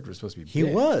Pitt's character was supposed to be He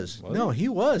big. was. No, he? he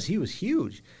was. He was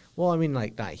huge. Well, I mean,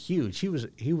 like not huge. He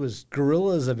was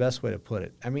gorilla is the best way to put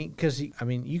it. I mean, because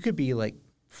you could be like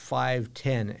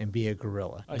 5'10" and be a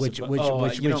gorilla, which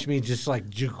means just like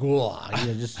jaguar. You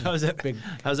know, just I was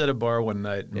at a bar one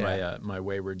night in Yeah. my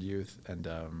wayward youth, and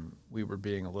we were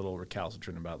being a little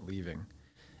recalcitrant about leaving,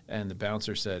 and the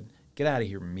bouncer said, "Get out of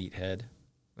here, meathead,"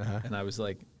 and I was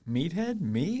like, "Meathead,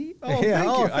 me? Oh, Yeah, thank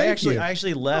oh, you." thank you. I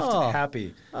actually left Oh.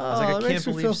 happy. I was Oh, like, that I makes can't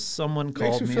me believe feel- someone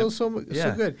called makes me me. feel up. so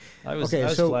good. I was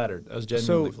Okay, flattered. I was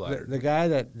genuinely flattered. The guy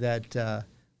that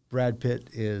Brad Pitt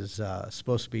is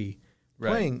supposed to be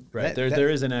playing. Right. that- There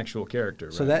is an actual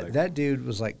character. So right? that dude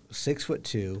was like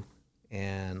 6'2"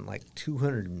 and like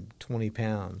 220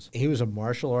 pounds. He was a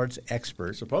martial arts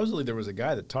expert. Supposedly there was a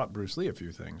guy that taught Bruce Lee a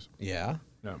few things. Yeah.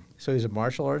 No. So he's a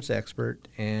martial arts expert,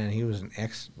 and he was an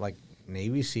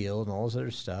Navy SEAL and all this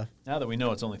other stuff. Now that we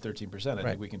know it's only 13%, I Right.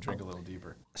 think we can drink a little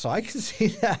deeper. So I can see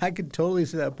that. I can totally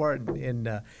see that part.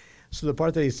 So the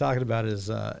part that he's talking about is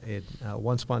in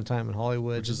Once Upon a Time in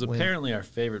Hollywood, Which is when- apparently our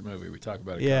favorite movie. We talk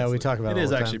about it. Yeah, we constantly. talk about it It all is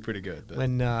the time. actually pretty good.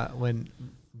 But when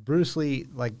Bruce Lee,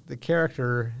 like the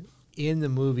character in the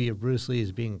movie of Bruce Lee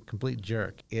is being a complete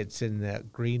jerk. It's in the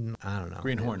Green Hornet.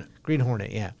 Green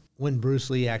Hornet, yeah. When Bruce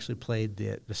Lee actually played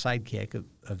the sidekick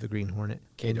of the Green Hornet.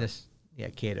 in Kato.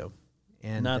 Kato.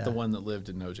 And not the one that lived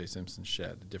in O.J. Simpson's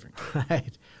shed, a different kid.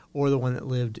 right, or the one that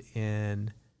lived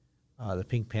in the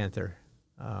Pink Panther.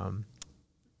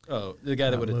 Oh, the guy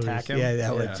that would movies. attack him? Yeah,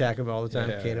 that would attack him all the time,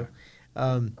 Yeah. Kato.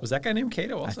 Was that guy named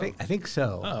Kato also? I think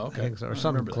so. Oh, okay. I think so, I or don't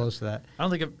something remember close to that. I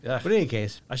don't think But in any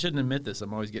case, I shouldn't admit this.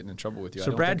 I'm always getting in trouble with you. So I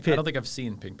don't Brad think, Pitt- I don't think I've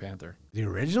seen Pink Panther. the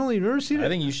original, you've never seen it? I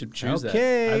think you should choose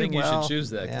Okay, that. I think you well, should choose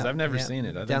that because yeah, I've never yeah, seen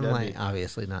it. I think down the that'd line, be,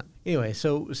 obviously not. Anyway,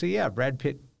 so yeah, Brad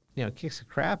Pitt, kicks the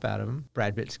crap out of him.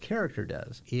 Brad Pitt's character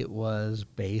does. It was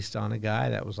based on a guy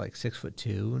that was like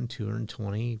 6'2" and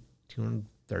 220,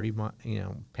 230,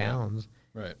 pounds,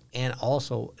 Right. and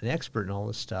also an expert in all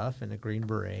this stuff and a Green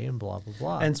Beret and blah, blah,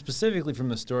 blah. And specifically from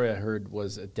the story I heard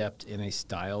was adept in a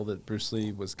style that Bruce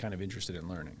Lee was kind of interested in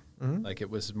learning. Like it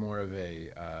was more of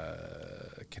a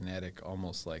kinetic,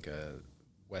 almost like a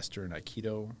Western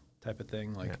Aikido type of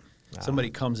thing. Like somebody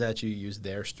comes at you, use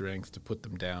their strength to put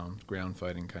them down, ground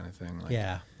fighting kind of thing. Like,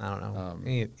 yeah, I don't know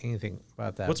anything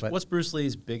about that. What's Bruce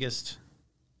Lee's biggest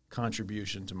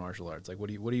contribution to martial arts? Like, what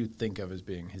do you think of as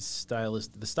being his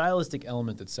the stylistic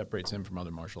element that separates him from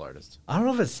other martial artists? I don't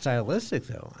know if it's stylistic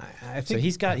though. I think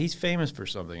So he's famous for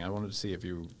something. I wanted to see if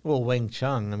you. well, Wing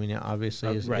Chun. I mean,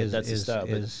 obviously is that's his style,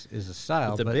 but- is a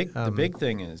style. The but, the big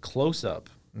thing is close up,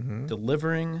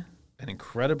 delivering an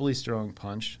incredibly strong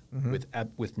punch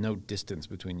with no distance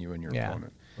between you and your Yeah.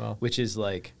 opponent, Well- which is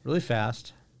like really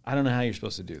fast. I don't know how you're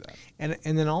supposed to do that.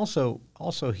 And then also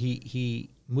he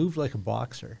moved like a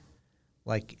boxer,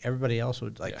 like everybody else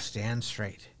would stand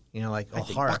straight. You know, like I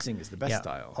think O'Hara. boxing is the best Yeah,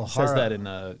 style. It O'Hara, says that in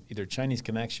either Chinese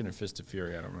Connection or Fist of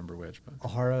Fury. I don't remember which, but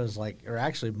O'Hara is like, or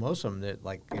actually most of them that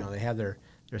like they have their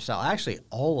style. Actually,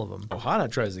 all of them. Ohara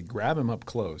tries to grab him up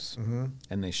close,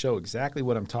 and they show exactly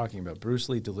what I'm talking about. Bruce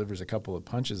Lee delivers a couple of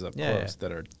punches up Yeah, close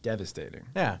that are devastating.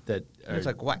 Yeah, that it's are-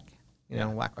 like whack,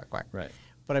 whack, whack, whack. Right.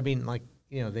 But I mean, like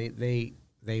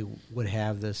they would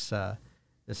have this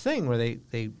this thing where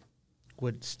they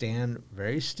would stand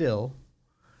very still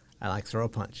and like throw a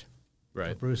punch.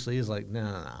 Right. Bruce Lee is like, no,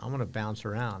 I'm going to bounce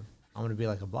around. I'm going to be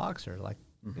like a boxer, like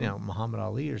Muhammad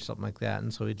Ali or something like that.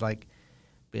 And so he'd like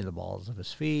be in the balls of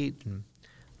his feet and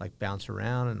like bounce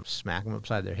around and smack them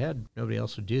upside their head. Nobody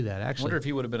else would do that. I Actually, wonder if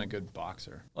he would have been a good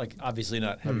boxer. Like, obviously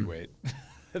not heavyweight.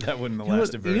 That wouldn't have You know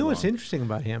lasted what- very you know long. what's interesting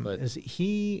about him But- is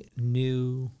he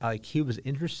knew, like he was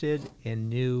interested and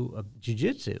knew of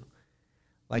jiu-jitsu.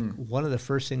 Like one of the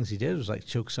first things he did was like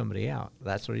choke somebody out.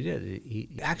 That's what he did. He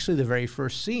actually the very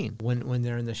first scene when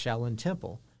they're in the Shaolin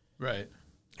Temple, Right.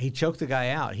 he choked the guy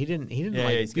out. He didn't Yeah,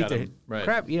 like he's beat got the him. Right.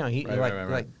 crap. He Right, right.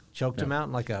 like choked him Yeah. out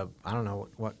in like a I don't know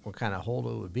what kind of hold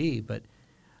it would be, but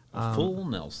A full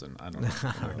Nelson. I don't know.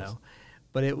 I don't know.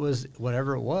 But it was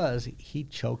whatever it was. He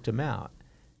choked him out.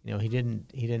 He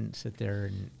didn't sit there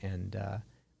and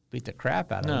beat the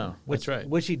crap out of him. No, that's right.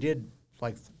 Which he did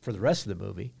like for the rest of the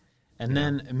movie. And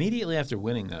then immediately after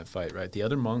winning that fight, right, the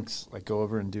other monks like go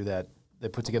over and do that. They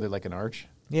put together like an arch.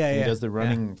 Yeah, and yeah. He does the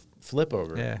running flip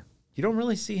over. Yeah. You don't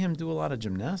really see him do a lot of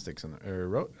gymnastics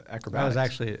or acrobatics. That was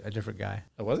actually a different guy.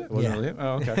 Oh, was it? Wasn't Yeah. really him?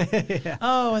 Oh, okay. Yeah.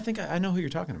 Oh, I think I know who you're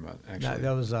talking about. Actually,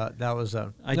 That was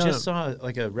I no, just saw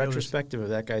like a retrospective of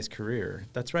that guy's career.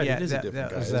 That's right. Yeah, it is that- a different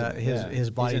that guy. was, isn't it? his- Yeah. his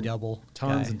body He's in double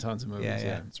Tons guy. and tons of movies. Yeah, Yeah,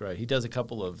 yeah. that's right. He does a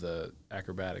couple of the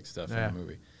acrobatic stuff Yeah. in the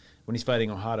movie. When he's fighting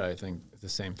Ohada, I think it's the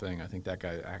same thing. I think that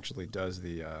guy actually does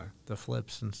the. the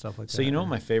flips and stuff like that. So you know what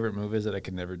my favorite move is that I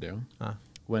could never do? Huh.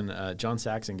 When John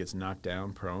Saxon gets knocked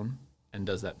down prone and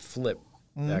does that flip.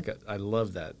 Mm. I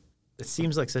love that. It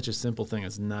seems like such a simple thing.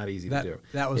 It's not easy That- to do.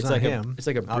 that was it's not like him. It's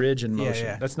like a bridge in yeah, motion.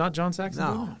 yeah. That's not John Saxon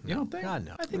No, doing it? You no. don't think? God,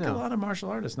 no. I think No. a lot of martial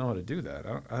artists know how to do that.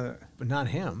 But not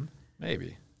him.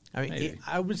 Maybe. I mean, Maybe.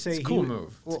 I would say It's a he cool would- move.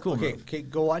 It's a well, cool okay, move. okay,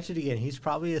 go watch it again. He's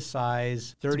probably a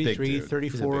size a big 33, dude.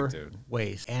 34 He's a big dude.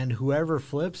 waist. And whoever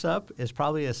flips up is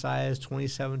probably a size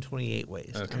 27, 28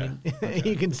 waist. Okay. I mean, Okay.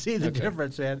 you can see the Okay.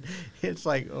 difference, man. It's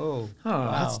like, Oh,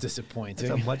 wow. that's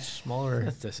disappointing. It's a much smaller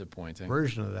That's disappointing.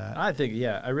 version of that. I think,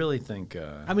 yeah, I really think,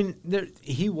 I mean,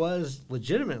 he was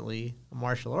legitimately a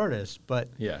martial artist, but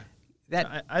yeah.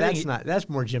 that I think that's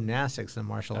more gymnastics than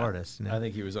martial artists. You know? I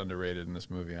think he was underrated in this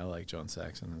movie. I like John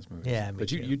Saxon in this movie. Yeah, me but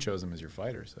too. you chose him as your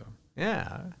fighter, so.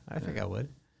 Yeah, I think I would.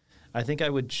 I think I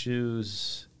would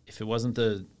choose, if it wasn't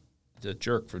the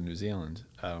jerk from New Zealand,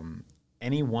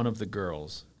 any one of the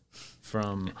girls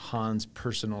from Han's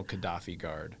personal Gaddafi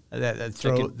guard. That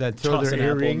throw Toss their an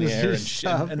apple in earrings the air and and,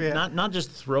 stuff. and yeah. not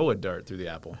just throw a dart through the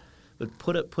apple,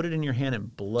 but put it in your hand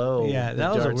and blow. Yeah, the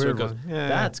that was a dart so it weird goes- one. Yeah.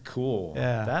 That's cool.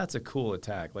 Yeah. That's a cool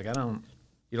attack. Like you don't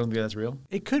think that's real?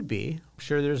 It could be. I'm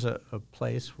sure there's a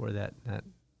place where that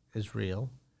is real.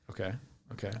 Okay.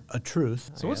 A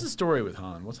truth. So what's the story with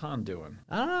Han? What's Han doing?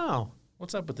 I don't know.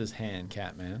 What's up with this hand,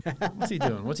 Catman? What's he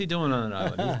doing? What's he doing on an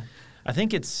island? I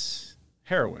think it's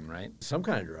heroin, right? Some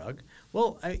kind of drug.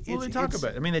 Well, They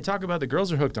talk about the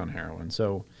girls are hooked on heroin,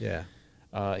 so Yeah.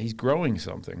 he's growing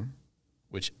something,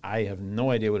 which I have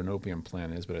no idea what an opium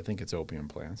plant is, but I think it's opium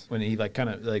plants. When he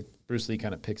Bruce Lee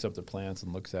kind of picks up the plants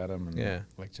and looks at them and Yeah.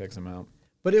 checks them out.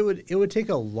 But it would take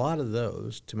a lot of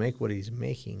those to make what he's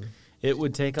making. It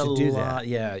would take a to do lot. that.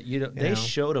 Yeah, they know?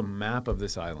 showed a map of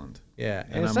this island. Yeah,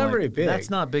 and And it's I'm not like, very big. That's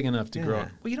not big enough to grow. Yeah.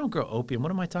 Well, you don't grow opium.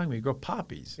 What am I talking about? You grow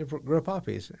poppies. You grow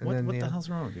poppies. And What then, the you know, hell's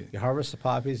wrong with you? You harvest the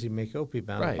poppies, you make opium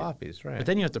out Right. of poppies, right? But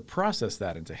then you have to process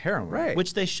that into heroin, Right.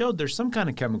 which they showed there's some kind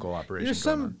of chemical operation there's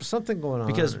going on. something going on.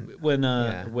 Because when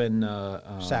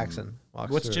Saxon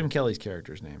walks what's through. Jim Kelly's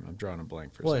character's name? I'm drawing a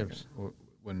blank for a Williams. second.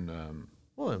 When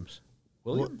Williams.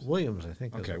 Williams? Williams, I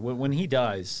think. is Okay, it. when he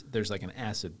dies, there's like an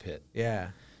acid pit. Yeah.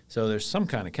 So there's some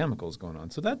kind of chemicals going on.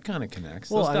 So that kind of connects.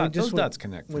 Well, Those dots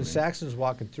connect. for When me. Saxon's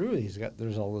walking through,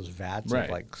 there's all those vats right, of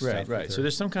like right, stuff. right. that So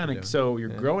there's some kind of doing. so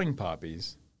you're Yeah. growing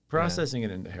poppies, processing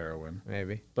it into heroin,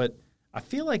 maybe. but I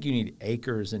feel like you need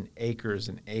acres and acres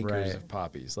and acres Right. of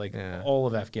poppies, like Yeah. all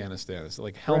of Afghanistan. It's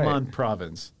like Helmand Right.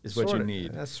 Province is what you Sorta-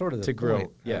 need. That's sort of the to grow.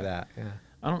 point Yeah. of that. Yeah.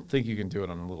 I don't think you can do it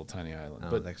on a little tiny island. I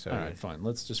don't but think so all either. right, fine.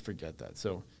 Let's just forget that.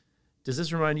 So, does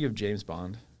this remind you of James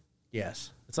Bond?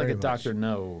 Yes. It's like very a much. Doctor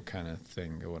No kind of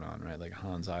thing going on, right? Like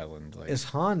Hans Island. Like Is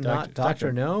Han Doc- not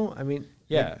Doctor No? I mean,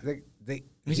 Yeah. They,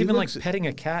 he's he even looks- like petting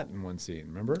a cat in one scene.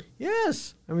 Remember?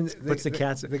 Yes. I mean, Puts the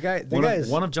cat's The guy. The one, guy is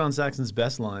one of John Saxon's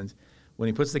best lines when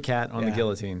he puts the cat on the Yeah.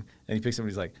 guillotine and he picks him and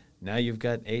he's like, "Now you've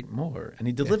got 8 more," and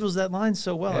he delivers that line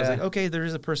so well. I was Yeah. like, okay, there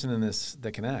is a person in this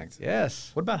that can act. Yes.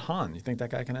 What about Han? You think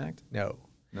that guy can act? No.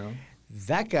 No.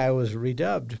 That guy was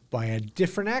redubbed by a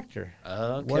different actor.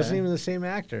 Okay. Wasn't even the same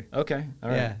actor. Okay. All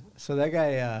right. Yeah. So that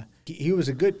guy, he was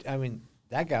a good. I mean,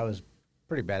 that guy was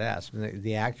pretty badass. I mean,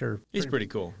 the actor. He's pretty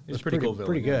cool. He's was a pretty cool villain.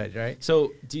 Pretty yeah. good, right?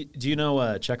 So, do you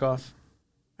know Chekhov?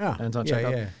 Yeah. Anton yeah,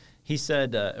 Chekhov? yeah. He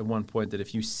said at one point that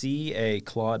if you see a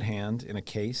clawed hand in a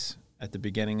case at the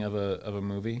beginning of a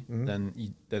movie, Mm-hmm.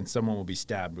 then someone will be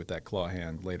stabbed with that claw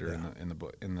hand later in the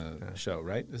book in the show,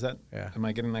 right? Is that? Yeah. Am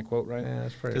I getting that quote right? Yeah,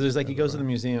 that's pretty. Because there's like he goes to the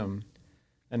museum,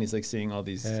 and he's like seeing all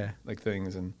these Yeah. like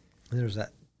things, and There's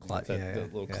that. the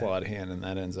little clawed hand, and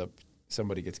that ends up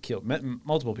somebody gets killed.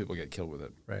 Multiple people get killed with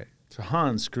it. Right. So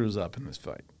Han screws up in this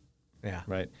fight, Yeah.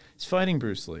 right? He's fighting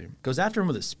Bruce Lee, goes after him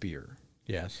with a spear.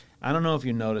 Yes. I don't know if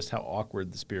you noticed how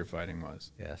awkward the spear fighting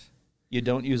was. Yes. You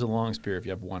don't use a long spear if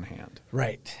you have one hand.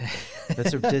 Right.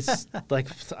 That's like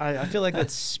I feel like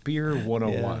that's spear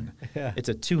 101. Yeah. It's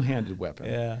a two-handed weapon.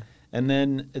 Yeah. And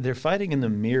then they're fighting in the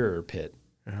mirror pit.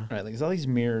 Uh-huh. Right, like there's all these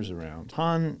mirrors around.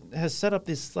 Han has set up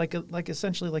this like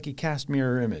essentially like he cast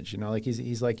mirror image, you know, like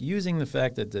he's like using the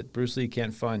fact that Bruce Lee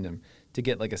can't find him to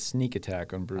get like a sneak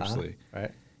attack on Bruce Lee.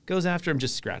 Right. Goes after him,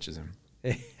 just scratches him.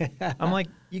 I'm like,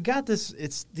 you got this.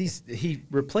 It's these. He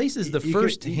replaces the You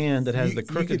first could- hand that has you- the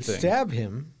crooked you could thing. stab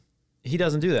him. He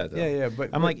doesn't do that though. Yeah, yeah, but-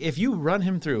 I'm like, if you run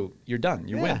him through, you're done.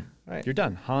 You Yeah, win. right. You're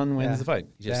done. Han wins Yeah. the fight.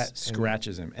 He just That and-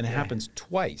 scratches him, and it happens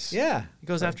twice. Yeah. He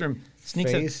goes after him,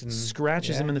 sneaks Face up, and-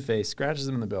 scratches him yeah. in the face, scratches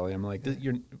him in the belly. I'm like,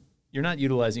 you're not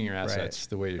utilizing your assets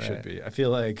the way you should right. be. I feel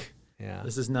like Yeah.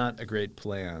 this is not a great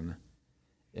plan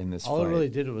in this All fight. it really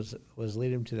did was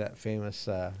lead him to that famous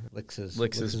licks his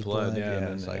blood, yeah, and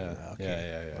it's then- like, yeah,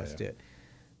 okay, yeah, let's yeah. do it.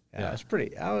 Yeah, Yeah. it's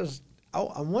pretty.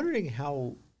 I'm wondering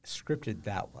how scripted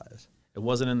that was. It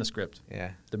wasn't in the script.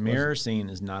 Yeah, The mirror scene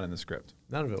is not in the script.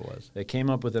 none of it was. They came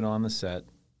up with it on the set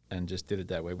and just did it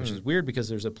that way, which Hmm. is weird because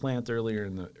there's a plant earlier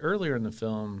in the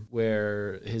film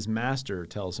where his master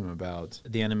tells him about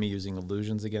the enemy using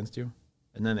illusions against you,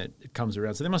 and then it comes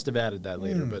around. So they must have added that Hmm.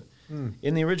 later, but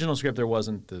in the original script there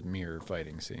wasn't the mirror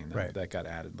fighting scene. Right. That got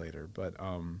added later. But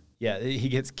yeah, he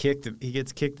gets kicked. He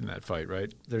gets kicked in that fight.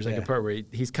 Right? There's like a Yeah. part where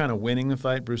he's kind of winning the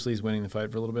fight. Bruce Lee's winning the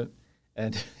fight for a little bit,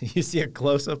 and you see a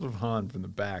close up of Han from the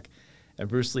back, and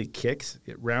Bruce Lee kicks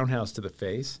it roundhouse to the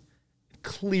face.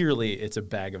 Clearly, it's a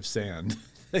bag of sand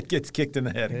that gets kicked in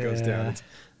the head and goes down. Yeah. It's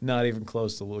not even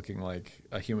close to looking like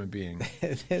a human being.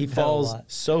 It He did falls a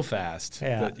lot. so fast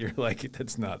Yeah. that you're like,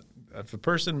 that's not. If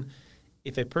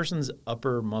a person's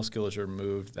upper musculature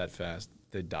moved that fast,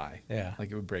 they'd die. Yeah. Like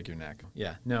it would break your neck.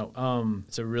 Yeah. No.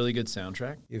 It's a really good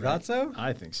soundtrack. You thought so?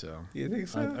 I think so. You think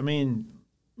so? I mean,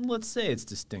 let's say it's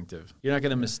distinctive. You're not going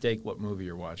to mistake what movie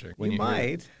you're watching. You hear it.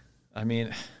 might. I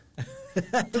mean,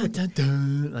 dun, dun,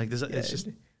 dun, like this, it's just.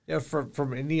 Yeah,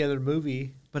 from any other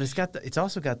movie. But it's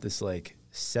also got this like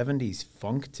 70s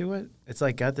funk to it. It's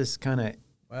like got this kind of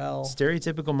Well,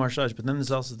 stereotypical martial arts, but then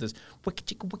there's also this wicka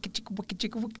chicka wicka chicka wicka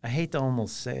chicka wicka. I hate to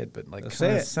almost say it, but like Say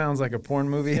kind of it. sounds like a porn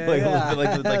movie, Yeah, like yeah. like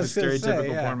I the was gonna say, stereotypical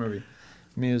yeah. porn movie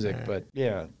music. But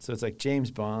yeah, so it's like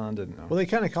James Bond and well, they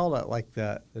kind of called it like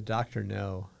the Dr.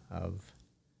 No of.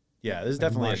 yeah, there's like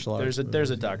definitely martial there's a arts there's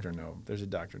a movies, yeah. Dr. No, there's a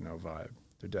Dr. No vibe.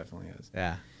 There definitely is.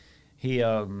 Yeah.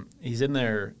 He's in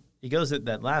there. He goes at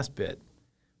that last bit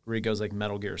where he goes like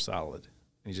Metal Gear Solid.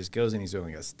 And he just goes and he's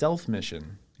doing a stealth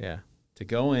mission Yeah. to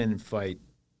go in and fight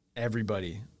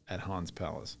everybody at Han's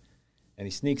palace. and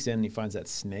he sneaks in and he finds that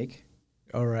snake.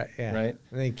 Oh, right. Yeah. Right?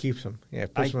 And then he keeps them. Yeah.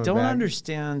 I Puts 'em in a don't bag.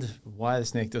 understand why the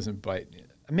snake doesn't bite.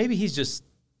 Maybe he's just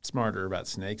smarter about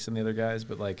snakes than the other guys,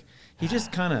 but like he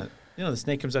just kind of, the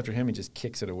snake comes after him, he just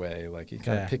kicks it away. Like he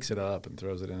kind of picks it up and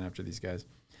throws it in after these guys.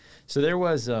 So there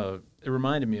was, it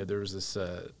reminded me of, there was this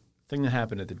thing that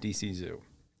happened at the DC Zoo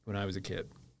when I was a kid.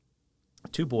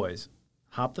 2 boys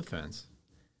hopped the fence,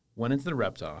 went into the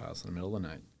reptile house in the middle of the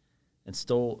night, and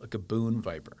stole a gaboon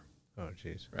viper. Oh,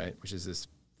 jeez. Right, which is this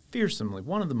fearsomely,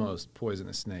 one of the most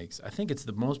poisonous snakes. I think it's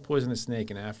the most poisonous snake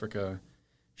in Africa,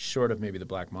 short of maybe the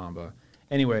black mamba.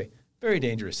 Anyway, very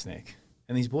dangerous snake.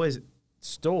 And these boys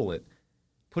stole it,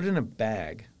 put it in a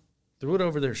bag, threw it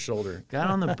over their shoulder, got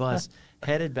on the bus,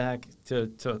 headed back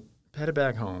headed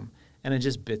back home, and it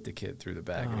just bit the kid through the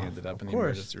bag, and he ended up in the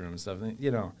emergency room and stuff.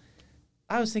 And,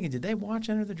 I was thinking, did they watch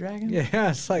Enter the Dragon? Yeah,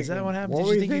 it's like, is that what happened? What Did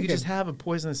you were think you could thinking? just have a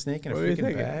poisonous snake in a What were you freaking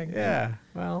thinking? bag? Yeah.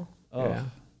 Well. Oh, Yeah.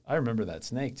 I remember that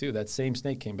snake too. That same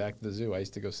snake came back to the zoo. I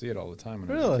used to go see it all the time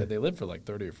when I was Really? a kid. They lived for like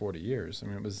 30 or 40 years. I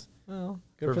mean, it was Well,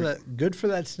 good for that. Good for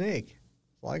that snake.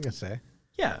 That's all I can say.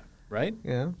 yeah, right.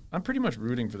 Yeah. I'm pretty much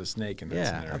rooting for the snake in that Yeah.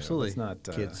 scenario. Absolutely. It's not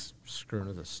Kids screwing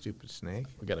with a stupid snake.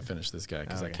 We got to finish this guy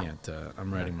because I Okay. can't.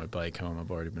 I'm riding my bike home.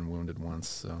 I've already been wounded once,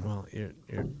 so Well, you're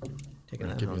taking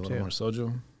that give me a home little too. more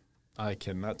soju. I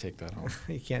cannot take that home.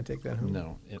 You can't take that home.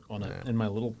 No, Yeah. in my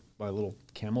little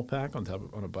camel pack on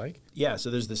a bike. Yeah, so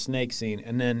there's the snake scene,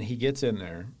 and then he gets in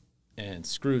there and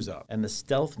screws up, and the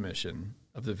stealth mission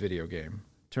of the video game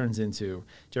turns into.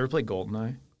 Did you ever play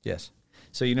GoldenEye? Yes.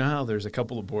 So you know how there's a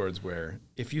couple of boards where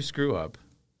if you screw up,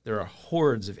 there are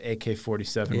hordes of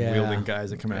AK-47 Yeah. wielding guys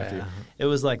that come after you. Yeah. It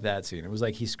was like that scene. It was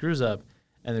like he screws up,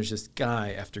 and there's just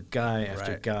guy after guy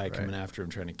after Right, guy right. coming after him,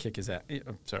 trying to kick his ass.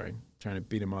 I'm sorry, trying to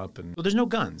beat him up. And well, there's no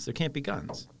guns. There can't be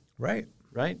guns, Right.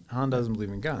 right? Han doesn't believe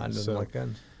in guns. I doesn't so like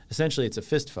guns. essentially, it's a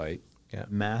fist fight, Yeah.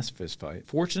 mass fist fight.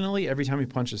 Fortunately, every time he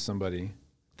punches somebody,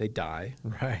 they die.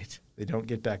 Right. They don't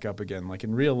get back up again. Like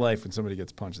in real life, when somebody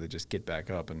gets punched, they just get back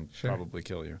up and Sure. probably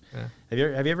kill you. Yeah.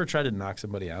 Have you ever tried to knock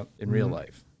somebody out in real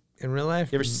life? In real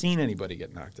life? You ever seen anybody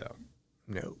get knocked out?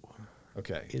 No.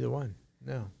 Okay. Either one.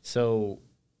 No. So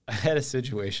I had a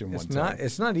situation one time.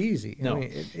 It's not easy. No. I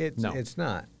mean, it's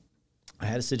not. I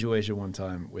had a situation one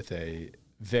time with a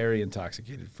very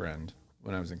intoxicated friend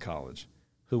when I was in college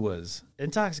who was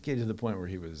intoxicated to the point where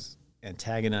he was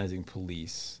antagonizing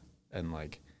police. And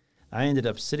like, I ended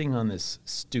up sitting on this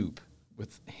stoop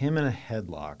with him in a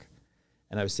headlock.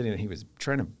 And I was sitting there, he was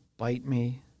trying to bite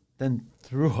me, then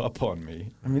threw up on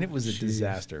me. I mean, it was a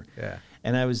disaster. Yeah.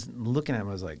 And I was looking at him,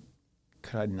 I was like,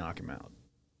 could I knock him out?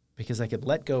 Because I could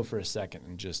let go for a second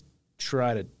and just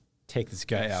try to take this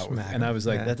guy out. Smack And I him, was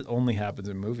like, yeah. that only happens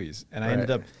in movies. And I ended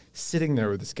Right. up sitting there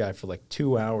with this guy for like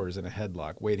 2 hours in a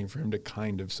headlock, waiting for him to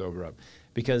kind of sober up.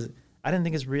 Because I didn't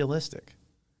think it's realistic.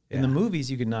 In the Yeah. movies,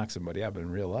 you can knock somebody out, but in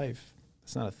real life,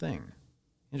 it's not a thing.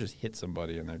 You just hit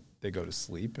somebody and they go to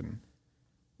sleep. And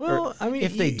Well, I mean,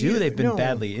 if they do, they've been no.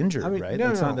 badly injured, I mean, right? no,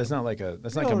 That's no. not like a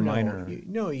No, minor.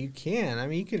 You can. I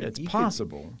mean, you can. It's you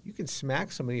possible. You can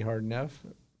smack somebody hard enough,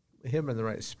 hit them in the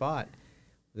right spot.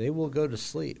 They will go to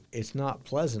sleep. It's not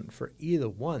pleasant for either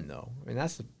one, though. I mean,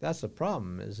 that's the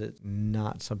problem. Is it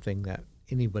not something that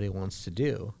anybody wants to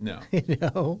do? No. You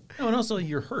know. No, and also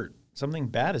you're hurt. Something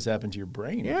bad has happened to your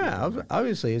brain. if Yeah. you're doing that.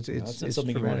 Obviously, it's That's not it's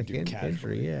something you want to traumatic do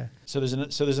casually. injury. Yeah. So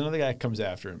there's another guy that comes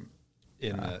after him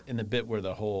in the bit where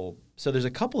so there's a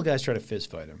couple of guys try to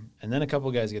fist fight him, and then a couple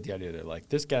of guys get the idea. They're like,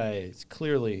 this guy is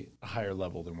clearly a higher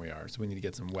level than we are, so we need to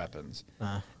get some weapons.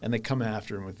 And they come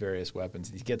after him with various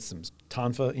weapons. He gets some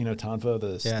tonfa,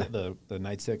 the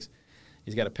nightsticks.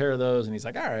 He's got a pair of those, and he's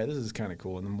like, all right, this is kind of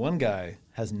cool. And then one guy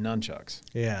has nunchucks.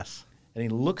 Yes. And he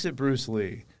looks at Bruce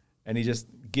Lee, and he just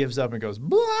gives up and goes,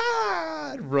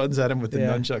 blah, and runs at him with the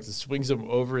Yeah. nunchucks and swings them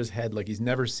over his head like he's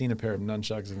never seen a pair of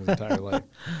nunchucks in his entire life.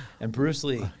 And Bruce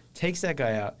Lee takes that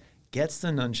guy out, gets the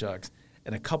nunchucks,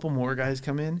 and a couple more guys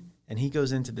come in, and he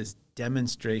goes into this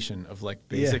demonstration of like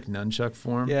basic nunchuck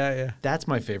form. Yeah. Yeah. That's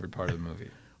my fafavorite part of the movie.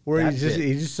 Where That he's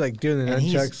just bit. like doing the And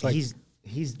nunchucks like.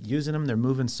 he's using them. They're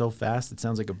moving so fast, it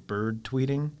sounds like a bird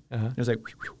tweeting. Uh-huh. It was like,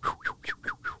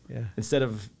 Yeah. instead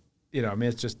of, I mean,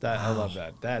 it's just that. I love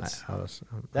that.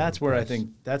 That's where I think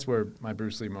that's where my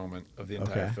Bruce Lee moment of the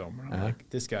entire Okay. film. Where I'm Uh-huh. like,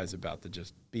 this guy's about to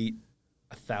just beat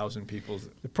 1,000 people's.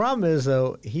 The problem is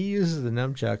though he uses the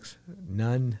nunchucks.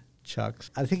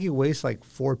 I think he wastes like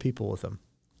 4 people with them.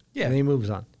 Yeah, And then he moves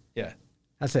on. yeah,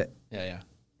 That's it. yeah.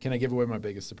 Can I give away my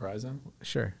biggest surprise then?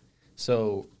 Sure.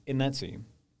 So in that scene,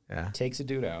 Yeah. takes a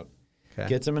dude out, Okay.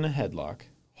 gets him in a headlock,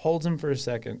 holds him for a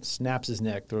second, snaps his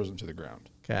neck, throws him to the ground.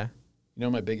 Okay. You know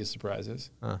what my biggest surprise is?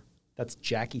 Huh. That's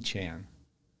Jackie Chan.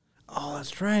 Oh,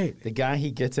 that's right. The guy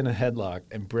he gets in a headlock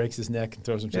and breaks his neck and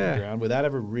throws him to the ground without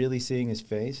ever really seeing his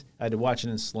face. I had to watch it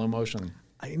in slow motion.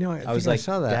 I was like,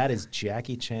 saw that. that is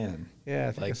Jackie Chan. Yeah,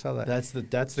 I think I saw that. That's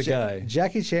the guy.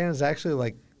 Jackie Chan is actually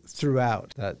like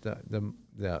throughout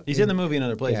He's in the movie in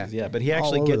other places, yeah, but he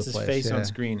actually all over gets the his place, face yeah. on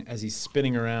screen as he's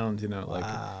spinning around,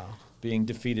 Wow. being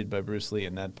defeated by Bruce Lee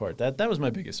in that part. That was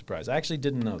my biggest surprise. I actually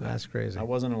didn't know that. That's crazy. I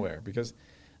wasn't aware because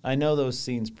I know those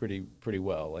scenes pretty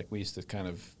well. Like we used to kind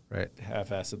of Right.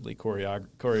 half-assedly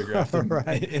choreograph them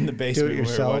Right. in the basement. Do it when we were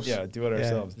yourselves. do it Yeah.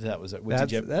 ourselves. That was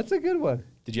it. That's a good one.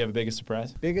 Did you have a biggest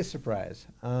surprise? Biggest surprise.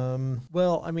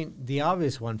 Well, I mean, the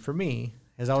obvious one for me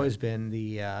has always been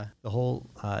the whole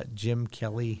Jim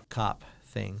Kelly cop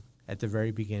thing at the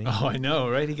very beginning. Oh, I know,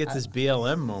 right? He gets this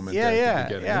BLM moment. Yeah, there yeah, at the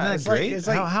beginning. yeah. Isn't It's that like- great? it's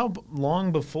like- how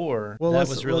long before Well, that let's-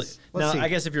 was really? let's Now, see. I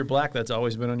guess if you're black, that's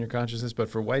always been on your consciousness. But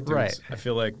for white dudes, Right. I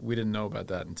feel like we didn't know about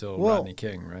that until Well- Rodney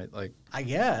King, right? Like, I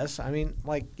guess. I mean,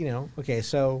 like, okay,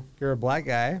 so you're a black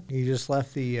guy. You just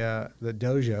left the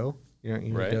dojo,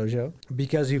 Right. dojo,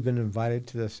 because you've been invited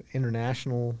to this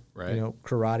international, Right.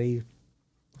 karate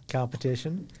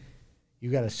competition.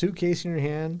 You got a suitcase in your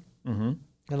hand,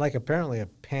 and like apparently a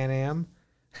Pan Am.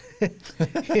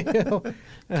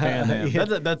 Pan Am.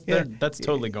 That's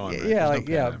totally gone. Right? Yeah, There's like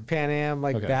no Pan Am. Pan Am,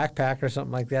 like Okay. backpack or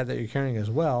something like that you're carrying as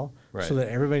well, Right. so that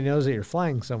everybody knows that you're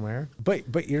flying somewhere.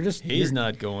 But you're just He's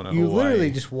not going to You Hawaii.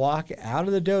 literally just walk out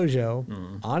of the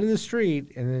dojo onto the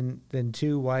street, and then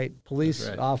two white police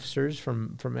That's right. officers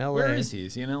from LA. Where is he?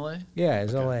 Is he in L.A.? Yeah,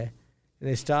 it's LA, and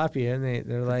they stop you and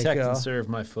they're like, Protect and serve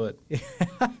my foot.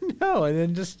 no, and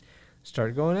then just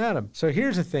start going at him. So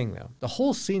here's the thing, though. The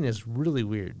whole scene is really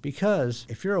weird because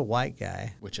if you're a white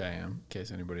guy, Which I am, in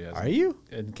case anybody hasn't. are you?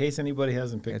 In case anybody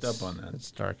hasn't picked It's- up on that. It's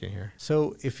dark in here.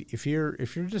 So if you're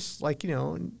just like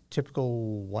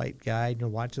typical white guy and you're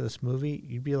watching this movie,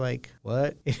 you'd be like,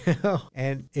 what?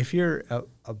 And if you're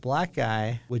a black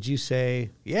guy, would you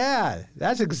say, yeah,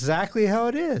 that's exactly how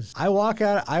it is? I walk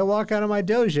out of my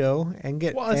dojo and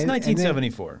get Well, it's and then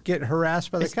 1974. get harassed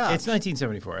by the cops. It's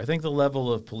 1974. I think the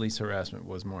level of police harassment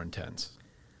was more intense,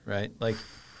 right? Like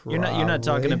you're not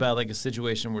talking Probably. about like a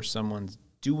situation where someone's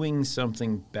doing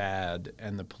something bad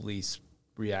and the police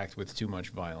react with too much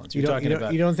violence. You're talking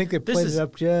about you don't think they this played is- it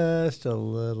up just a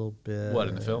little bit? what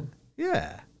in the film?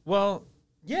 Yeah. Well,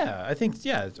 yeah, I think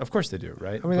of course they do,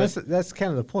 right? I mean, But- that's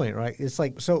kind of the point, right? It's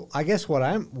like, so I guess what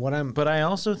I'm But I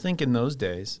also think in those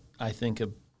days, I think a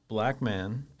black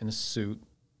man in a suit,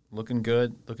 looking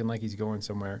good, looking like he's going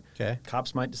somewhere, Okay.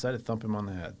 cops might decide to thump him on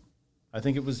the head. I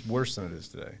think it was worse than it is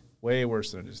today. Way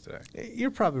worse than it is today.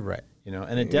 You're probably right.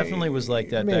 And it definitely was like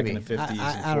that back in the 50s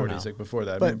I and don't 40s, know. like before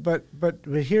that. But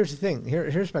here's the thing.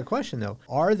 Here's my question though.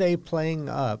 Are they playing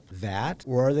up that,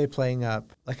 or are they playing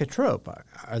up like a trope?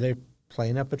 Are they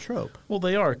playing up a trope? Well,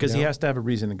 they are, because he Yeah. has to have a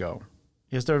reason to go.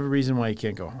 He has to have a reason why he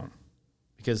can't go home.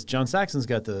 Because John Saxon's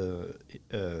got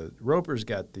Roper's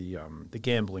got the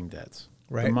gambling debts.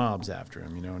 The Right. mob's after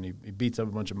him, and he beats up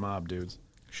a bunch of mob dudes.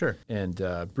 Sure. And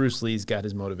Bruce Lee's got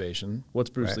his motivation. What's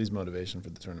Bruce Right. Lee's motivation for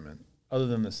the tournament? Other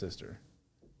than the sister.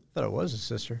 I thought it was his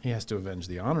sister. He has to avenge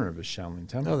the honor of his Shaolin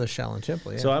Temple. Oh, the Shaolin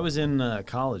Temple. Yeah. So I was in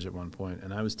college at one point,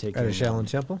 and I was taking at a Shaolin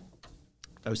Temple.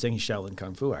 I was taking Shaolin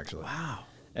Kung Fu actually. Wow.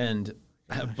 And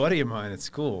a buddy of mine at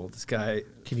school, this guy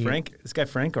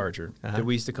Frank Archer, that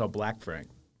we used to call Black Frank,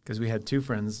 because we had two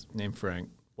friends named Frank,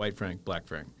 White Frank, Black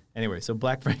Frank. Anyway, so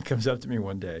Black Frank comes up to me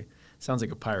one day. Sounds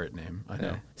like a pirate name, I know.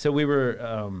 Yeah. So we were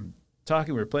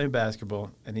talking. We were playing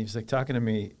basketball, and he was like talking to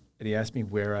me, and he asked me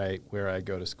where I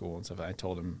go to school and stuff. I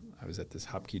told him I was at this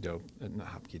Hapkido, not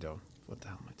Hapkido. What the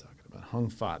hell am I talking about? Hung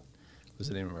Fat was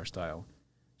the name of our style,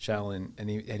 Shaolin, and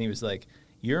he was like,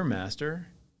 your master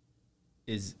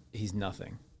he's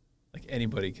nothing. Like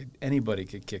anybody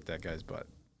could kick that guy's butt.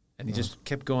 And he just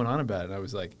kept going on about it. And I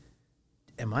was like,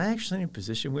 am I actually in a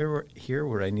position where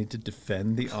I need to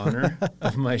defend the honor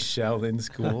of my Shaolin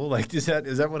school? Like, is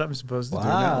that what I'm supposed to do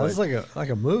now? Wow, it's like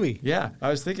a movie. Yeah, I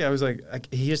was like,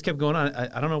 he just kept going on.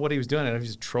 I don't know what he was doing. I don't know if he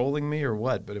was trolling me or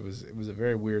what, but it was a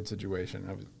very weird situation.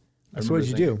 So what did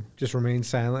you do? Just remain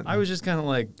silent? I was just kind of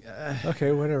like,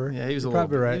 okay, whatever. yeah, he was You're a little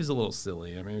probably right. He was a little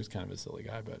silly. I mean, he was kind of a silly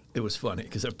guy, but it was funny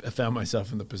because I found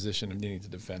myself in the position of needing to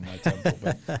defend my temple.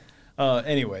 But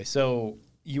anyway, so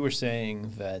you were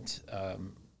saying that.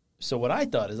 So what I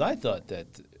thought that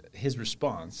his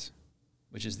response,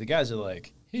 which is the guys are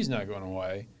like, he's not going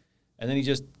away, and then he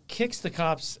just kicks the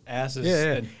cops' asses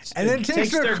and then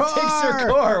takes their car. Takes their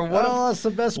car. That's the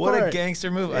best what part. a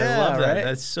gangster move! I Yeah, love that. right?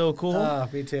 That's so cool.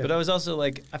 Me too. But I was also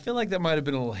like, I feel like that might have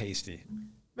been a little hasty.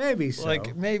 Maybe so.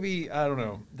 Like maybe I don't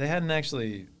know. They hadn't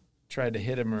actually tried to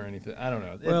hit him or anything. I don't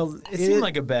know. Well, it seemed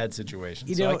like a bad situation.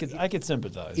 you So know, I could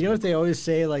sympathize. You know what they always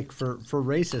say, like for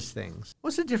racist things?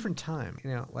 What's a different time?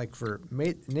 You know, like for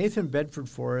Nathan Bedford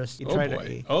Forrest. He tried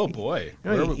to, Oh boy.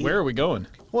 No, Where are we going?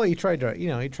 Well, he tried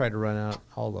to run out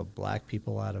all the black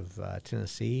people out of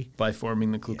Tennessee. By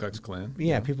forming the Ku Klux Klan.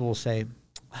 Yeah, people will say,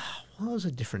 well, it was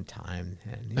a different time.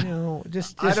 And, you know,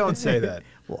 just I don't say that.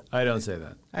 Well, I don't say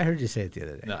that. I heard you say it the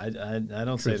other day. No, I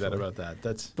don't say that about that.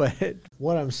 That's. But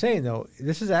what I'm saying, though,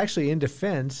 this is actually in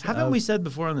defense. Haven't we said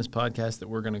before on this podcast that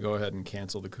we're going to go ahead and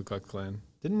cancel the Ku Klux Klan?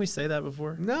 Didn't we say that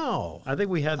before? No. I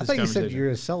think we had this I thought you conversation. said you're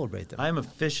going to celebrate them. I am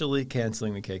officially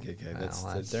canceling the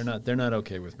KKK. They're not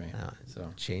okay with me. So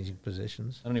changing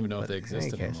positions. I don't even know if they in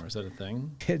exist any anymore. Is that a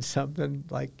thing? Did something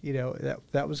like, you know,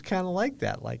 that was kind of like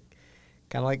that. Like,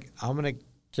 kind of like, I'm going to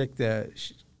kick the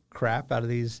crap out of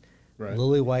these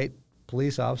lily white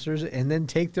police officers and then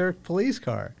take their police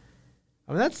car.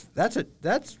 I mean,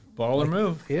 that's baller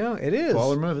move. You know, it is.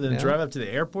 Baller move. And then you know? drive up to the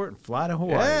airport and fly to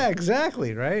Hawaii. Yeah,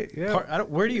 exactly. Right. Yeah.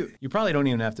 Where do you probably don't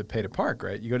even have to pay to park,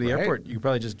 right? You go to the airport, you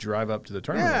probably just drive up to the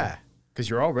terminal. Yeah. Because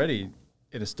you're already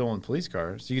in a stolen police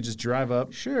car. So you could just drive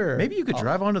up. Sure. Maybe you could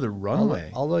drive onto the runway.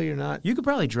 Although you're not. You could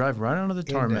probably drive right onto the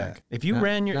tarmac. If you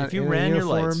ran your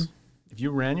lights,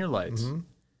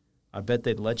 I bet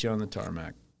they'd let you on the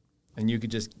tarmac. And you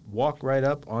could just walk right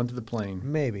up onto the plane.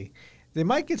 Maybe. They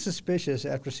might get suspicious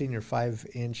after seeing your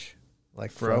 5-inch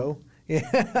fro.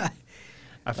 Yeah.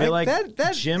 I feel like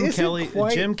that Jim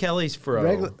Kelly's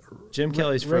fro. Jim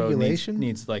Kelly's fro regulation?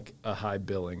 needs like a high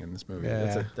billing in this movie.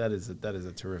 Yeah. That is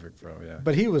a terrific fro. Yeah.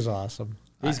 But he was awesome.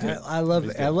 He's good. I love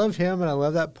him, and I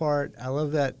love that part. I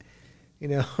love that. You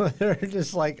know, they're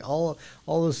just like all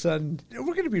of a sudden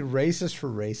we're going to be racist for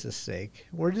racist sake.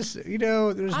 We're just, you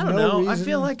know, there's I don't no know. reason. I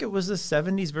feel like it was the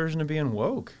 '70s version of being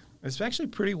woke. It's actually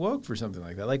pretty woke for something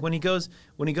like that. Like when he goes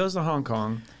to Hong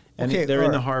Kong and they're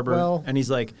in the harbor and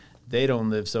he's like, they don't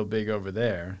live so big over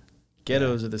there.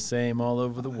 Ghettos are the same all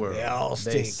over the world. They all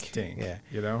They stink. stink. Yeah.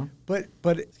 You know? But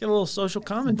It's got a little social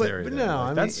commentary but there. no,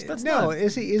 Like, I mean, that's no. not,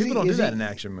 Is he? people don't do that in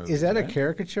action movies. Is that a right?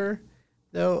 caricature,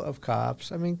 though, of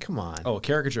cops? I mean, come on. Oh, a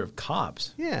caricature of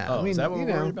cops. Yeah, Oh, I mean, is that what you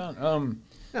we're know, worried about?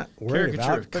 Not worried Caricature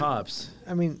about, of but, cops.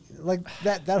 I mean, like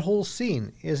that whole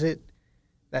scene. Is it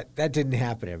that didn't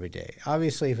happen every day?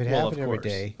 Obviously, if it happened every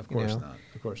day, Of course not.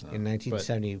 Of course not. In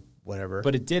 1970, whatever.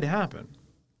 But it did happen.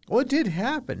 Well, it did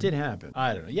happen. It did happen.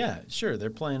 I don't know. Yeah, sure. They're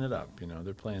playing it up. You know,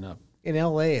 they're playing up. In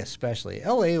L.A. especially.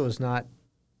 L.A. was not.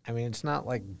 I mean, it's not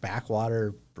like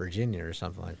backwater Virginia or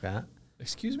something like that.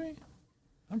 Excuse me?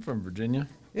 I'm from Virginia.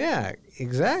 Yeah,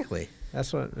 exactly.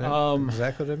 That's what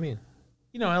exactly what I mean.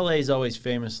 You know, LA is always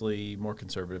famously more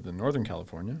conservative than Northern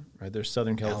California, right? There's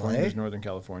Southern California, LA? there's Northern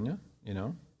California, you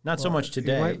know? Not so much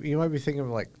today. You might be thinking of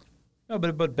like No,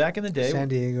 but back in the day, San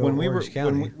Diego, when we Orange were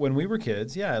County. when we were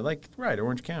kids, yeah, like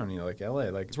Orange County, like LA,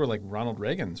 like it's where like Ronald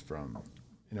Reagan's from.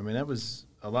 You know, I mean that was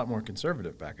a lot more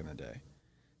conservative back in the day.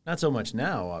 Not so much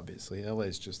now, obviously. LA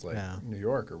is just like New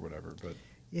York or whatever, but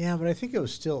yeah, but I think it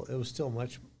was still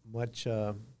much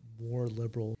more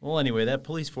liberal. well, anyway, that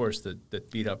police force that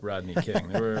beat up Rodney King,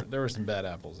 there were some bad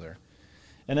apples there,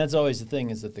 and that's always the thing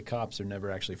is that the cops are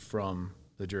never actually from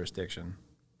the jurisdiction;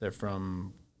 they're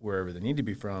from wherever they need to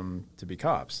be from to be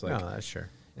cops. Like, No, that's sure.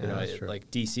 Yeah, you know, that's true. like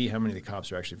D.C., how many of the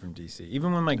cops are actually from D.C.?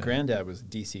 Even when my granddad was a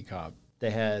D.C. cop, they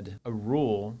had a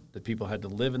rule that people had to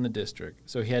live in the district.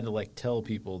 So he had to, like, tell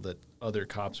people that other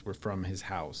cops were from his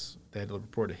house. They had to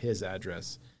report to his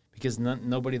address because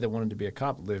nobody that wanted to be a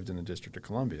cop lived in the District of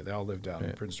Columbia. They all lived out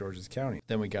in Prince George's County.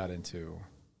 Then we got into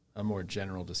a more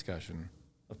general discussion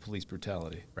of police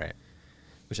brutality, Right.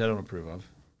 which I don't approve of.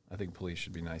 I think police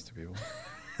should be nice to people.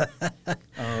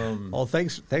 Well,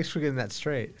 thanks for getting that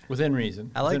straight. Within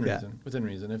reason. I like within that. Reason, within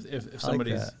reason. If I like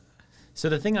somebody's that. so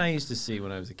the thing I used to see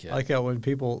when I was a kid. I like how when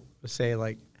people say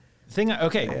like,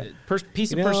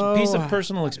 piece of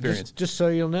personal experience. Just so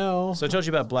you'll know. So I told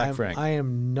you about Black Frank. I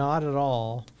am not at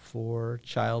all for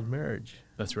child marriage.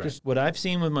 That's right. What I've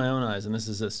seen with my own eyes, and this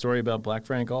is a story about Black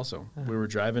Frank also. We were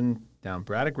driving down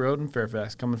Braddock Road in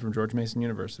Fairfax, coming from George Mason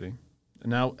University. And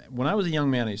now, when I was a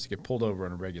young man, I used to get pulled over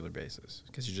on a regular basis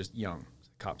because you're just young.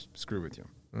 Cops screw with you.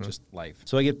 Just life.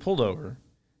 So I get pulled over.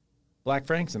 Black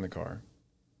Frank's in the car.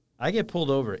 I get pulled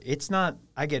over. It's not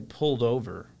I get pulled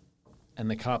over and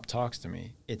the cop talks to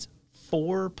me. It's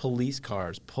 4 police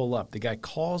cars pull up. The guy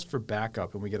calls for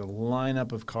backup, and we get a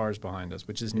lineup of cars behind us,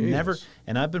 which is never.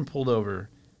 And I've been pulled over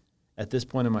at this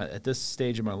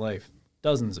stage of my life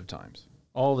dozens of times.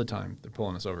 All the time they're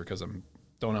pulling us over because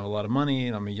don't have a lot of money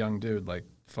and I'm a young dude. Like,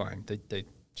 fine, they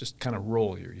just kind of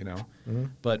roll you, you know.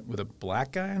 But with a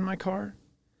black guy in my car,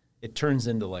 it turns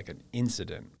into like an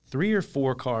incident. 3 or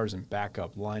 4 cars in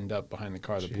backup lined up behind the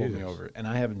car that pulled me over, and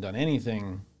I haven't done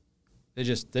anything. They're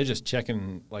just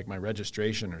checking like my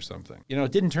registration or something. You know,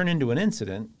 it didn't turn into an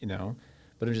incident, you know,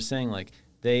 but I'm just saying like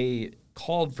they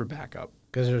called for backup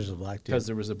Because there's a black dude. because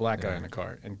there was a black guy in the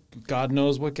car, and God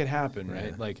knows what could happen,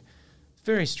 right? Like,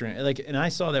 very strange. Like, and I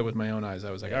saw that with my own eyes.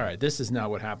 I was like, all right, this is not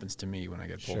what happens to me when I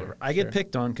get pulled over. I get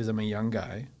picked on because I'm a young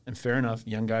guy, and fair enough,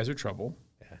 young guys are trouble.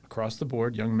 Across the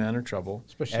board, young men are trouble.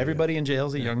 Especially everybody in jail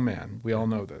is a young man. We all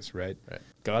know this, right?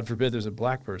 God forbid there's a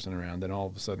black person around, then all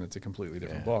of a sudden it's a completely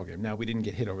different ballgame. Now, we didn't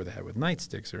get hit over the head with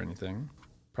nightsticks or anything,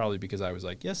 probably because I was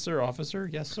like, yes, sir, officer,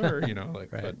 yes, sir, you know,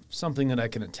 like, but something that I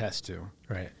can attest to.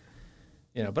 Right.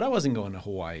 You know, but I wasn't going to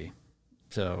Hawaii,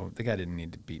 so the guy didn't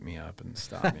need to beat me up and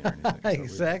stop me or anything. So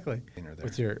Exactly. we were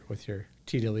there. With your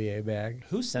TWA bag.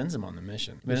 Who sends him on the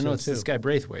mission? I mean, I So know it's too. this guy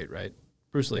Braithwaite, right?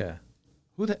 Bruce Lee. Yeah.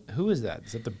 Who is that?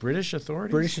 Is it the British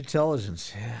authorities? British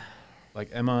intelligence. Yeah.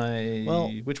 Like MI. Well-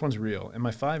 which one's real?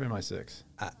 MI5, MI6.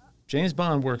 James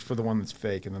Bond works for the one that's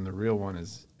fake, and then the real one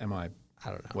is MI. I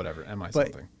don't know. Whatever, MI But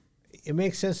something. it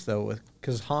makes sense though,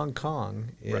 because Hong Kong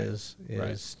is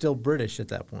still British at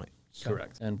that point. So,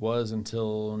 Correct. And was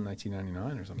until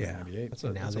 1999 or something. Yeah. 98. That's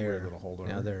And a weird little holdover.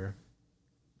 now they're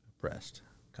oppressed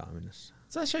communists.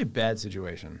 It's actually a bad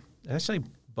situation. It actually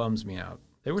bums me out.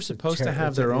 They were supposed to have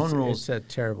It's their a- own it's- rules. It's a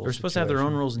terrible. They're supposed to have their own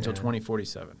situation. rules until Yeah.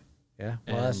 2047. Yeah.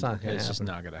 And Well, that's not going to happen. it's just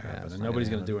not going to happen. it's And not nobody's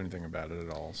gonna going to do anything about it at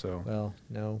all. So, Well,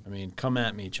 no. I mean, come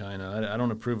at me, China. I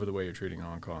don't approve of the way you're treating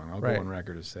Hong Kong. I'll Right. go on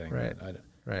record as saying Right. that.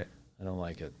 Right. I don't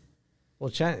like it. Well,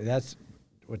 China. That's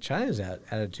what China's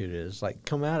attitude is. Like,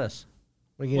 come at us.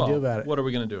 What are you going to do about it? What are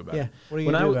we going to do about Yeah, it? what are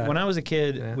you gonna do about when it? I was a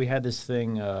kid, Yeah. we had this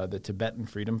thing, the Tibetan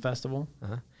Freedom Festival.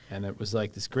 Uh-huh. And it was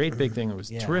like this great big thing. It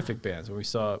was Yeah. terrific bands. When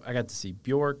I got to see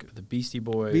Bjork, the Beastie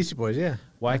Boys. Beastie Boys, yeah.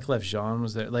 Wyclef Jean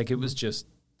was there. Like, it was just,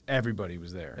 everybody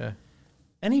was there. Yeah.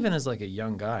 And even as like a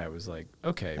young guy, I was like,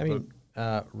 okay. I mean,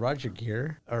 Roger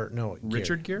Gere, or no,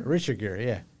 Richard Gere? Richard Gere,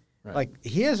 yeah. Right. Like,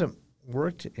 he hasn't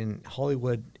worked in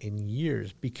Hollywood in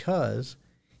years because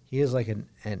he is like an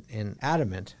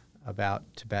adamant about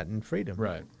Tibetan freedom.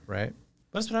 right. Right.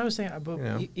 That's what I was saying. But You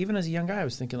know. even as a young guy, I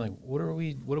was thinking, like, what do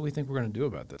we think we're going to do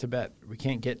about this? Tibet. We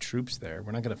can't get troops there.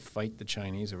 We're not going to fight the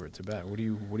Chinese over Tibet. What do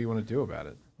you want to do about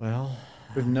it? Well,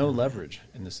 We have no leverage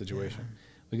in this situation.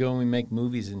 We go and we make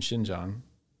movies in Xinjiang.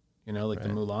 You know, like the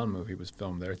Mulan movie was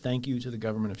filmed there. Thank you to the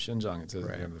government of Xinjiang, it says at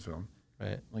the end of the film.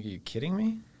 right. Like, are you kidding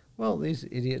me? Well, these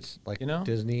idiots like You know?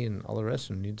 Disney and all the rest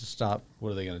of them need to stop.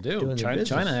 What are they going to do? Doing their business.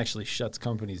 China actually shuts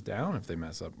companies down if they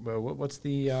mess up. Well, what's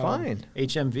the Fine.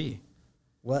 HMV?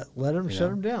 Let them You shut know?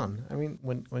 them down. I mean,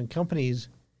 when companies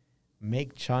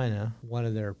make China one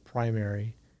of their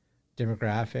primary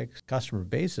demographics, customer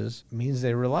bases, means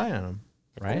they rely on them,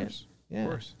 right? course. Yeah.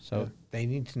 course. So Yeah. they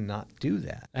need to not do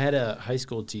that. I had a high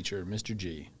school teacher, Mr.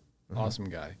 G, awesome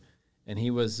guy, and he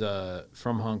was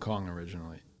from Hong Kong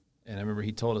originally. And I remember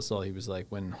he told us all, he was like,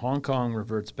 when Hong Kong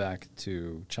reverts back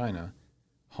to China,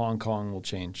 Hong Kong will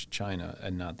change China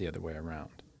and not the other way around.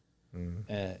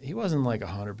 He wasn't like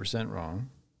 100% wrong,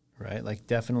 right? Like,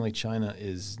 definitely China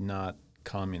is not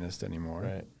communist anymore.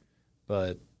 Right.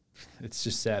 But it's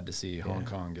just sad to see Hong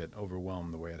Kong get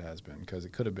overwhelmed the way it has been, because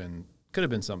it could have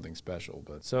been something special.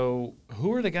 But so,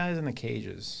 who are the guys in the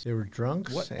cages? There were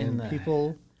drunks What in and the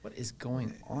people, What is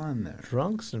going on there?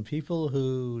 drunks and people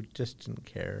who just didn't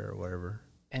care or whatever.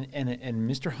 And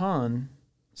Mr. Han,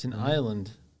 it's an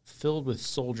island filled with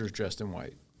soldiers dressed in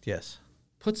white. Yes.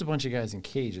 Puts a bunch of guys in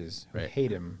cages who Right.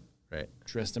 hate him, Right.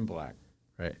 dressed in black.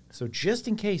 Right. So just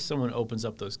in case someone opens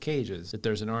up those cages, that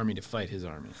there's an army to fight his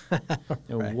army.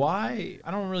 And why?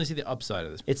 I don't really see the upside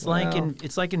of this. It's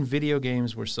like in video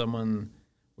games where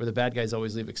the bad guys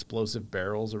always leave explosive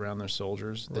barrels around their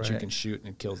soldiers that you Right. can shoot and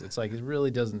it kills. It's like, it really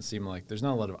doesn't seem like there's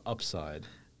not a lot of upside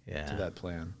Yeah. to that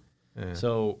plan. Yeah.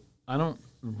 So I don't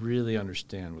really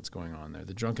understand what's going on there.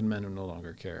 The drunken men who no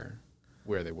longer care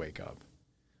where they wake up.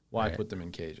 Why Right. put them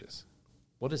in cages?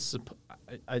 What is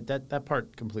that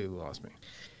part completely lost me.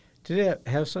 Did it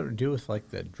have something to do with like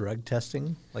the drug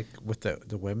testing, like with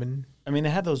the women? I mean, they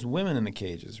had those women in the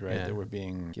cages, right? Yeah. That were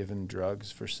being given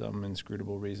drugs for some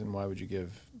inscrutable reason. Why are you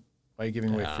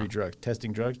giving away free drugs?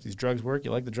 Testing drugs? These drugs work?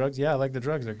 You like the drugs? Yeah, I like the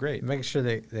drugs. They're great. Making sure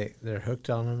they're hooked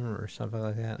on them or something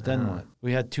like that. But then what?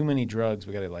 We had too many drugs.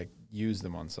 We got to like use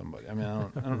them on somebody. I mean, I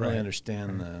don't really Right.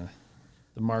 understand the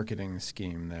marketing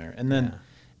scheme there. And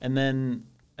then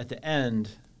at the end,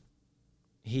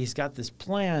 he's got this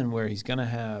plan where he's going to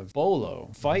have Bolo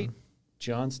fight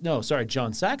John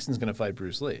Saxon's going to fight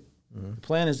Bruce Lee. The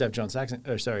plan is to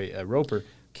have Roper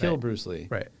kill Right. Bruce Lee.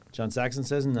 Right. John Saxon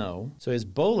says no, so he has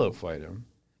Bolo fight him.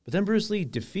 But then Bruce Lee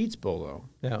defeats Bolo.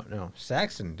 No.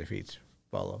 Saxon defeats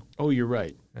Bolo. Oh, you're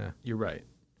right. Yeah. You're right.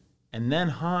 And then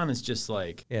Han is just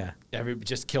like, Yeah.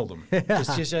 just killed him.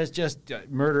 Just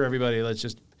murder everybody. Let's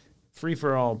just free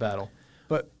for all battle.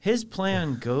 But His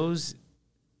plan goes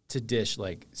to dish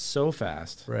like so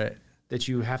fast right. that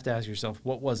you have to ask yourself,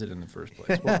 what was it in the first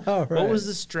place? What Right. was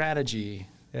the strategy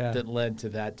Yeah. that led to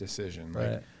that decision? Like,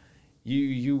 Right.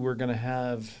 you were gonna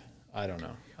have, I don't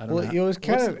know. Well, it was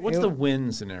kind of- what's it- the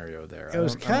win scenario there? It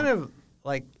was kind of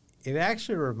like, it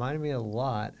actually reminded me a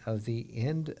lot of the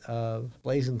end of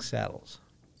Blazing Saddles.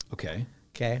 okay.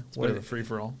 Okay. It's a bit of a free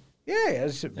for all. Yeah,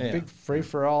 it's a Yeah. big free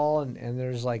for all, and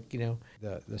there's like, you know,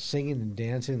 the singing and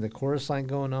dancing, the chorus line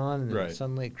going on, and then Right.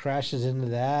 suddenly it crashes into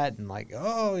that, and like,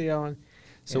 oh, you know.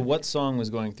 So Yeah. what song was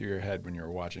going through your head when you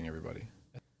were watching everybody?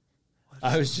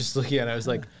 I was just looking at it. I was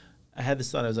like, I had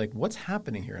this thought. I was like, what's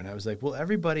happening here? And I was like, well,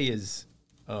 everybody is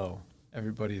kung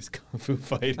fu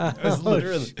fighting. I was Oh,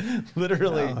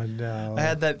 literally. Oh, no. I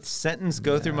had that sentence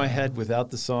go through my head without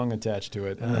the song attached to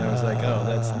it. And then I was like, oh,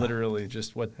 that's literally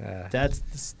just what,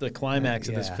 that's the climax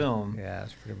of this Yeah. film. Yeah,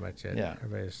 that's pretty much it. Yeah.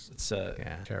 Everybody's, It's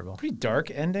terrible. pretty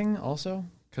dark ending also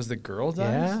because the girl dies.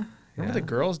 Yeah, Remember yeah. the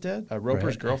girl's dead?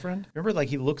 Roper's Right. girlfriend? Remember, like,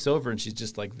 he looks over and she's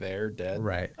just, like, there, dead?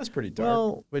 Right. That's pretty dark.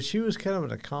 Well, but she was kind of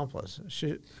an accomplice.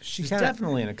 She she's kinda,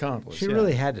 definitely an accomplice. She yeah.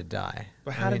 really had to die.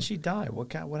 But how did she die?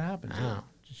 What happened to I don't her? know.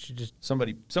 She just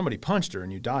Somebody punched her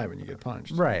and you die when you get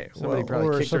punched. right. Somebody Well, probably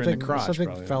or kicked her in something, the crotch. Something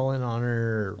probably. fell in on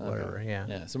her or Okay. whatever. Yeah.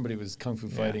 Yeah, somebody was kung fu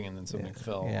fighting and then something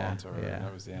fell onto her and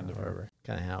that was the end of her.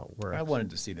 Kind of how it works. I wanted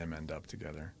to see them end up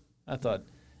together. I thought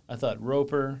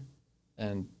Roper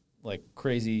and, like,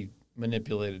 crazy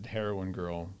manipulated heroin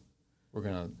girl were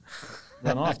going to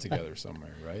run off together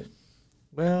somewhere, right?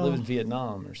 well, Live in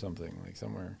Vietnam or something, like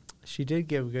somewhere. she did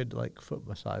give a good like foot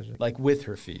massage, Like with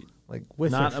her feet. like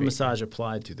with Not her a feet. massage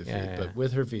applied to the feet, Yeah, yeah. but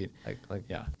with her feet. Like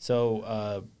Yeah.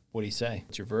 So what do you say?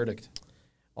 What's your verdict?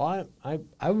 well,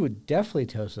 I would definitely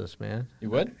toast this, man. You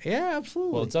would? Yeah,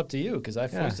 absolutely. Well, it's up to you because I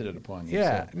Yeah. foisted it upon you.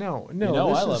 yeah. so. No. You know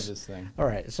this I love is- this thing. All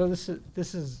right, so this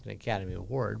is an Academy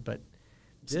Award, but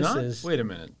It's this not? is Wait a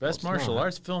minute. Best it's martial not.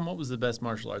 arts film? What was the best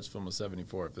martial arts film of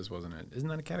 74 if this wasn't it? Isn't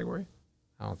that a category?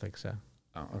 I don't think so.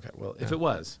 Oh, okay. Well, if it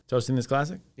was. Toasting this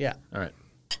classic? Yeah. All right.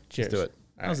 Cheers. Let's do it.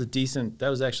 That was a decent, that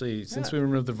was actually, since we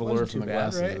removed the velour wasn't from too the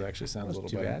bad, glasses, right? it actually sounds a Wasn't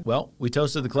little too better. bad. Well, we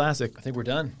toasted the classic. I think we're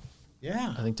done.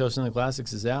 Yeah. I think Toasting the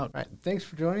Classics is out. All right. Thanks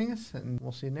for joining us, and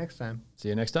we'll see you next time. See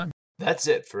you next time. That's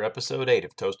it for episode 8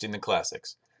 of Toasting the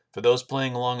Classics. For those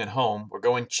playing along at home, we're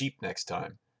going cheap next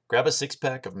time. Grab a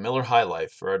 6-pack of Miller High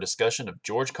Life for our discussion of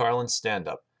George Carlin's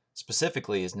stand-up,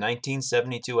 specifically his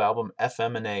 1972 album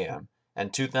FM and AM,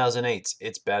 and 2008's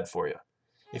It's Bad For You.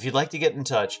 If you'd like to get in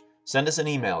touch, send us an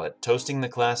email at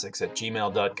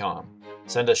toastingtheclassics@gmail.com.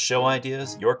 Send us show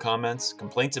ideas, your comments,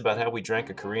 complaints about how we drank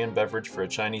a Korean beverage for a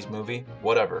Chinese movie,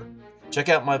 whatever. Check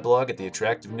out my blog at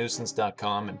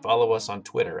theattractivenuisance.com and follow us on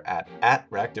Twitter at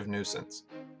 @ractivenuisance.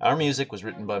 Our music was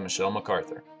written by Michelle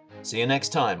MacArthur. See you next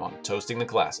time on Toasting the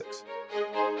Classics.